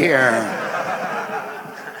right here.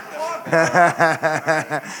 All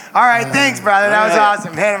right, thanks, brother. That was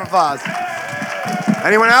awesome. Hand him applause.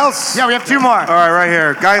 Anyone else? Yeah, we have two more. All right, right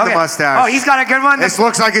here. Guy in the Okay. mustache. Oh, he's got a good one? This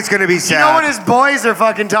looks like it's going to be sad. You know when his boys are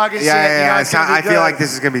fucking talking shit? Yeah, you know yeah. it's gonna be I feel good. like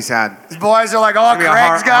this is going to be sad. His boys are like, oh, gonna be a Craig's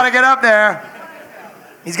hard- got to get up there.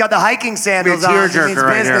 He's got the hiking sandals on. He tearjerker means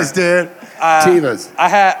right business, dude.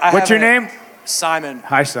 Tivas. What's your name? Simon.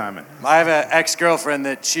 Hi, Simon. I have an ex-girlfriend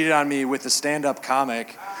that cheated on me with a stand-up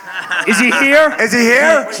comic. Is he here? Is he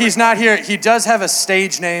here? He's not here. He does have a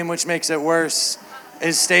stage name, which makes it worse.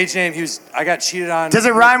 His stage name, I got cheated on. Does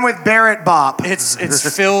it rhyme with Barrett Bop? It's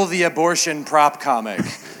Phil the abortion prop comic.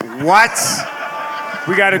 What?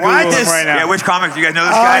 We got to Google him right now. Yeah, which comic? Do you guys know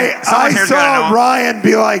this guy? Someone I here's gotta know saw him. Ryan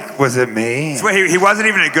be like, was it me? Wait, he wasn't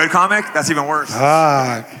even a good comic? That's even worse.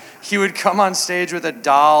 Fuck. He would come on stage with a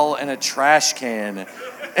doll and a trash can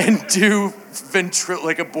and do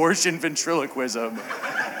abortion ventriloquism.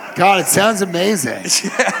 God, it sounds amazing.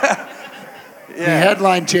 The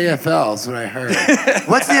headline JFL is what I heard.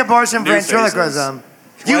 What's the abortion New ventriloquism?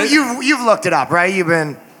 You've looked it up, right? You've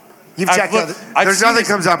checked out. There's nothing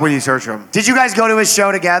comes up when you search him. Did you guys go to his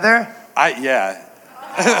show together? Yeah. Oh,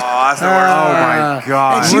 that's the worst. Oh my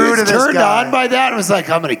God. And she Rude was to this turned guy. on by that and was like,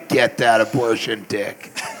 I'm going to get that abortion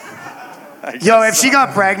dick. Yo, if she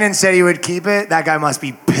got pregnant and said he would keep it, that guy must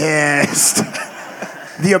be pissed.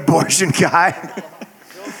 The abortion guy.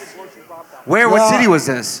 What city was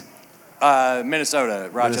this? Minnesota,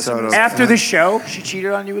 Rochester. Minnesota. After the show, she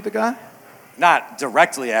cheated on you with the guy? Not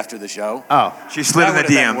directly after the show. Oh. She slid in That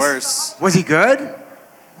the would've been DMs. worse. Was he good?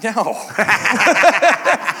 No.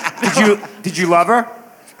 Did you love her?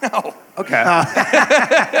 No. Okay.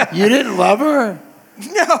 You didn't love her?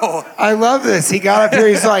 No. I love this. He got up here.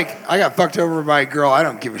 He's like, I got fucked over by a girl I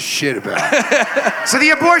don't give a shit about. So the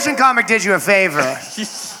abortion comic did you a favor.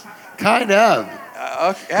 Kind of.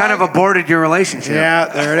 Kind of aborted your relationship. Yeah,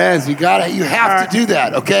 there it is. You have to do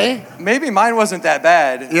that, okay? Maybe mine wasn't that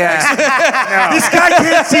bad. Yeah. This guy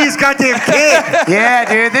can't see his goddamn kid. Yeah,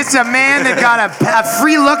 dude, this is a man that got a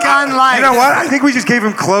free look on life. You know what? I think we just gave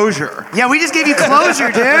him closure. Yeah, we just gave you closure,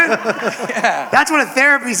 dude. That's what a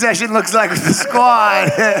therapy session looks like with the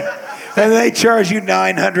squad. And they charge you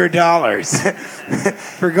 $900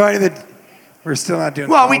 for going to the. We're still not doing.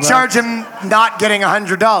 Well, we callbacks. charge him not getting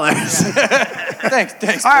 $100. Thanks,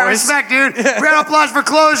 All right, boys. respect, dude. Round of applause for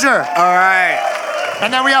closure. All right.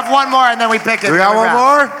 And then we have one more, and then we pick it. Do we got one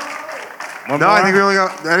more? No, more? I think we only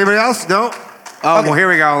got. Anybody else? No. Oh, well, here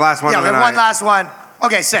we go. Last one Yeah, of we the have one night. last one.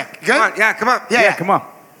 Okay, sick. You good? Come on. Yeah, come on. Yeah, Come on.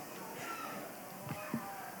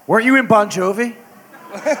 Weren't you in Bon Jovi?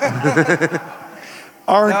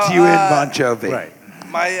 Aren't you in Bon Jovi? Right.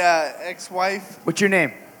 My ex-wife. What's your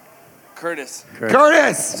name? Curtis. Curtis.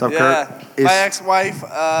 What's up, Yeah. Kurt? My ex-wife.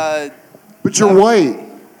 But you're white.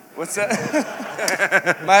 What's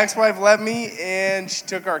that? My ex-wife left me, and she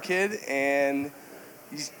took our kid, and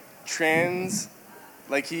he's trans.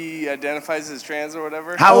 Like he identifies as trans or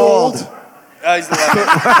whatever. How old? He's 11.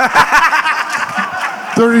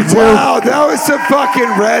 32. Wow, that was some fucking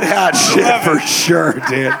red hat shit for sure,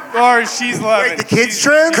 dude. Or she's 11. Wait, the kid's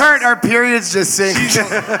trans? Kurt, our periods just sync.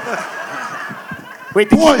 Wait,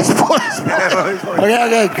 boys.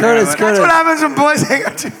 Okay, Curtis. That's what happens when boys hang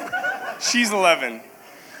out. She's 11.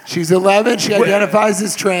 She's 11. She identifies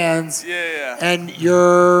as trans. Yeah. And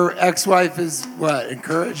your ex-wife is what?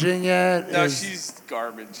 Encouraging it? No, she's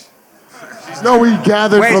garbage. No, we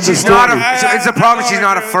gathered Wait, from the she's story. not. It's a problem. She's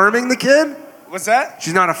not affirming the kid. What's that?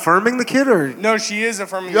 She's not affirming the kid, or No, she is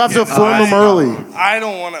affirming. You have the to kid. affirm him early. I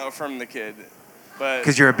don't want to affirm the kid, but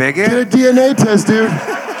because you're a bigot. Get a DNA test, dude.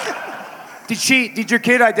 Did your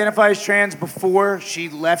kid identify as trans before she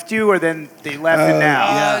left you, or then they left it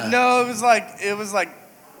now? No, it was like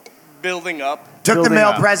building up. Took the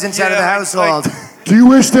male presence out of the household. Do you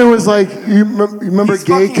wish there was like you remember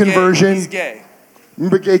gay fucking gay. conversion? He's gay.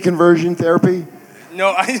 Remember gay conversion therapy?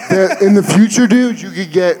 No, That in the future, dude, you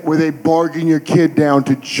could get where they bargain your kid down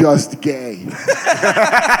to just gay.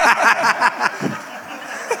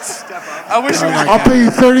 I wish I'll pay you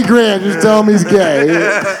 30 grand. Just tell him he's gay.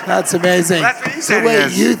 That's amazing. That's what he So said, wait,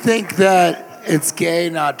 yes. you think that it's gay,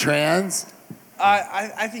 not trans?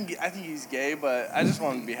 I think he's gay, but I just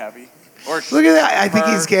want him to be happy. Or Look at that. I think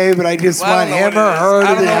he's gay, but I just want him or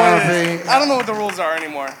her to be happy. I don't know what the rules are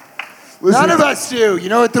anymore. None of us do. You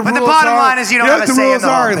know what the But rules the are? bottom line is you don't know have what a the say in rules the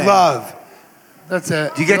whole are? thing. Love. That's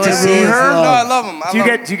it. Do you get know to what the see rules her? are? No, I love him. Do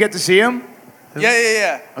you get to see him?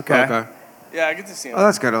 Yeah. Okay. Yeah, I get to see him. Oh,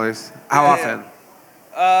 that's good at least. How often?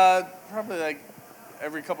 Probably like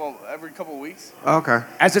every couple weeks. Okay.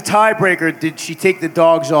 As a tiebreaker, did she take the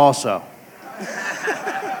dogs also?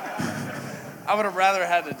 I would have rather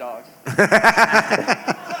had a dog.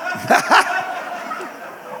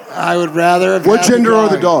 I would rather have. What had gender are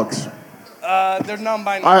the dog. dogs? They're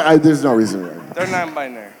non-binary. There's no reason. They're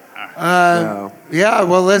non-binary. Yeah,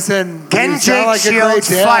 well, listen. Can you sound like a Jake great Shields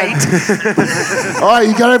dad. fight? All right,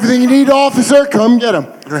 you got everything you need, officer? Come get him.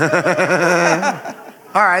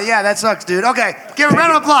 All right, yeah, that sucks, dude. Okay, give a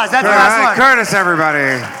round of applause. That's the All last right, one. Curtis,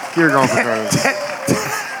 everybody. You're going for Curtis.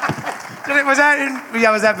 Was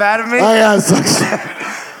that bad of me? Oh, yeah, it sucks.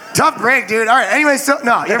 Tough break, dude. All right, anyway,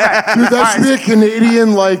 no, you're back. Dude, that should be a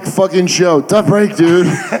Canadian, like, fucking show. Tough break, dude.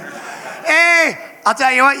 Hey, I'll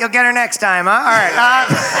tell you what, you'll get her next time, huh? All right.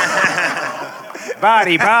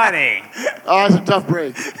 Body. Oh, it's a tough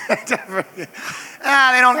break. They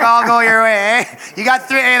don't all go your way, eh? You got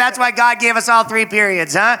three. Hey, that's why God gave us all 3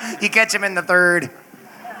 periods, huh? You catch him in the 3rd.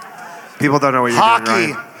 People don't know what you're Hockey.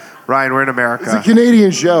 doing, Ryan, we're in America. It's a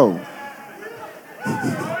Canadian show.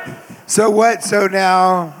 So what? So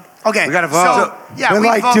now. Okay. We got to vote. So, yeah, But we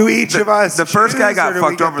like, vote. do each of us? The first guy choose, got or do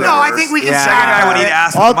fucked we over. get the No, I worst. think we can Yeah. say Second guy would need to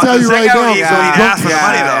ask. I'll tell you right now. Would need to ask for the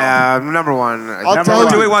money, though. Yeah, number one. I'll tell Or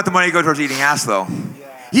do you. we want the money to go towards eating ass, though?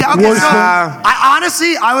 Yeah, okay, Worst so thing-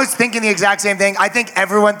 I was thinking the exact same thing. I think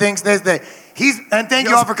everyone thinks this, that and thank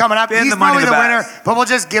you all for coming up. Spend He's the money probably in the the winner, bags. but we'll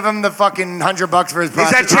just give him the fucking $100 for his Is that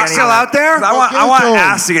prostitute chick still anyway. out there? I want to him.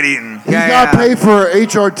 ass to get eaten. He's Yeah, got to yeah. pay for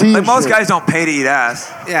HRT. Like and most shit. guys don't pay to eat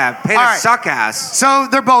ass. Yeah, pay All to right. suck ass. So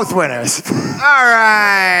they're both winners. All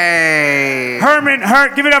right. Herman,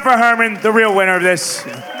 give it up for Herman, the real winner of this.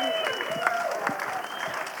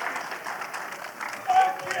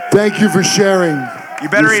 Thank you for sharing. You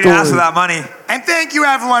better your eat ass story. with that money. And thank you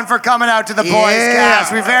everyone for coming out to the Boys Yeah.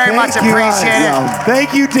 Cast. We very much Thank you, appreciate it. guys.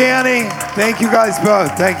 Thank you, Danny. Thank you guys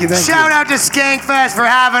both. Thank you. Shout out to Skankfest for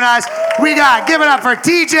having us. We got, give it up for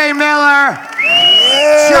TJ Miller,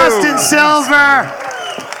 Justin Silver,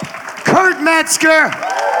 Kurt Metzger,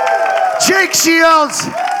 Jake Shields,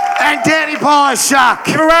 and Danny Polishuk.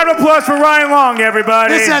 Give a round of applause for Ryan Long,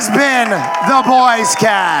 everybody. This has been the Boys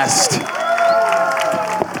Cast.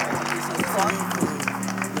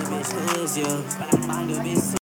 Let me choose you.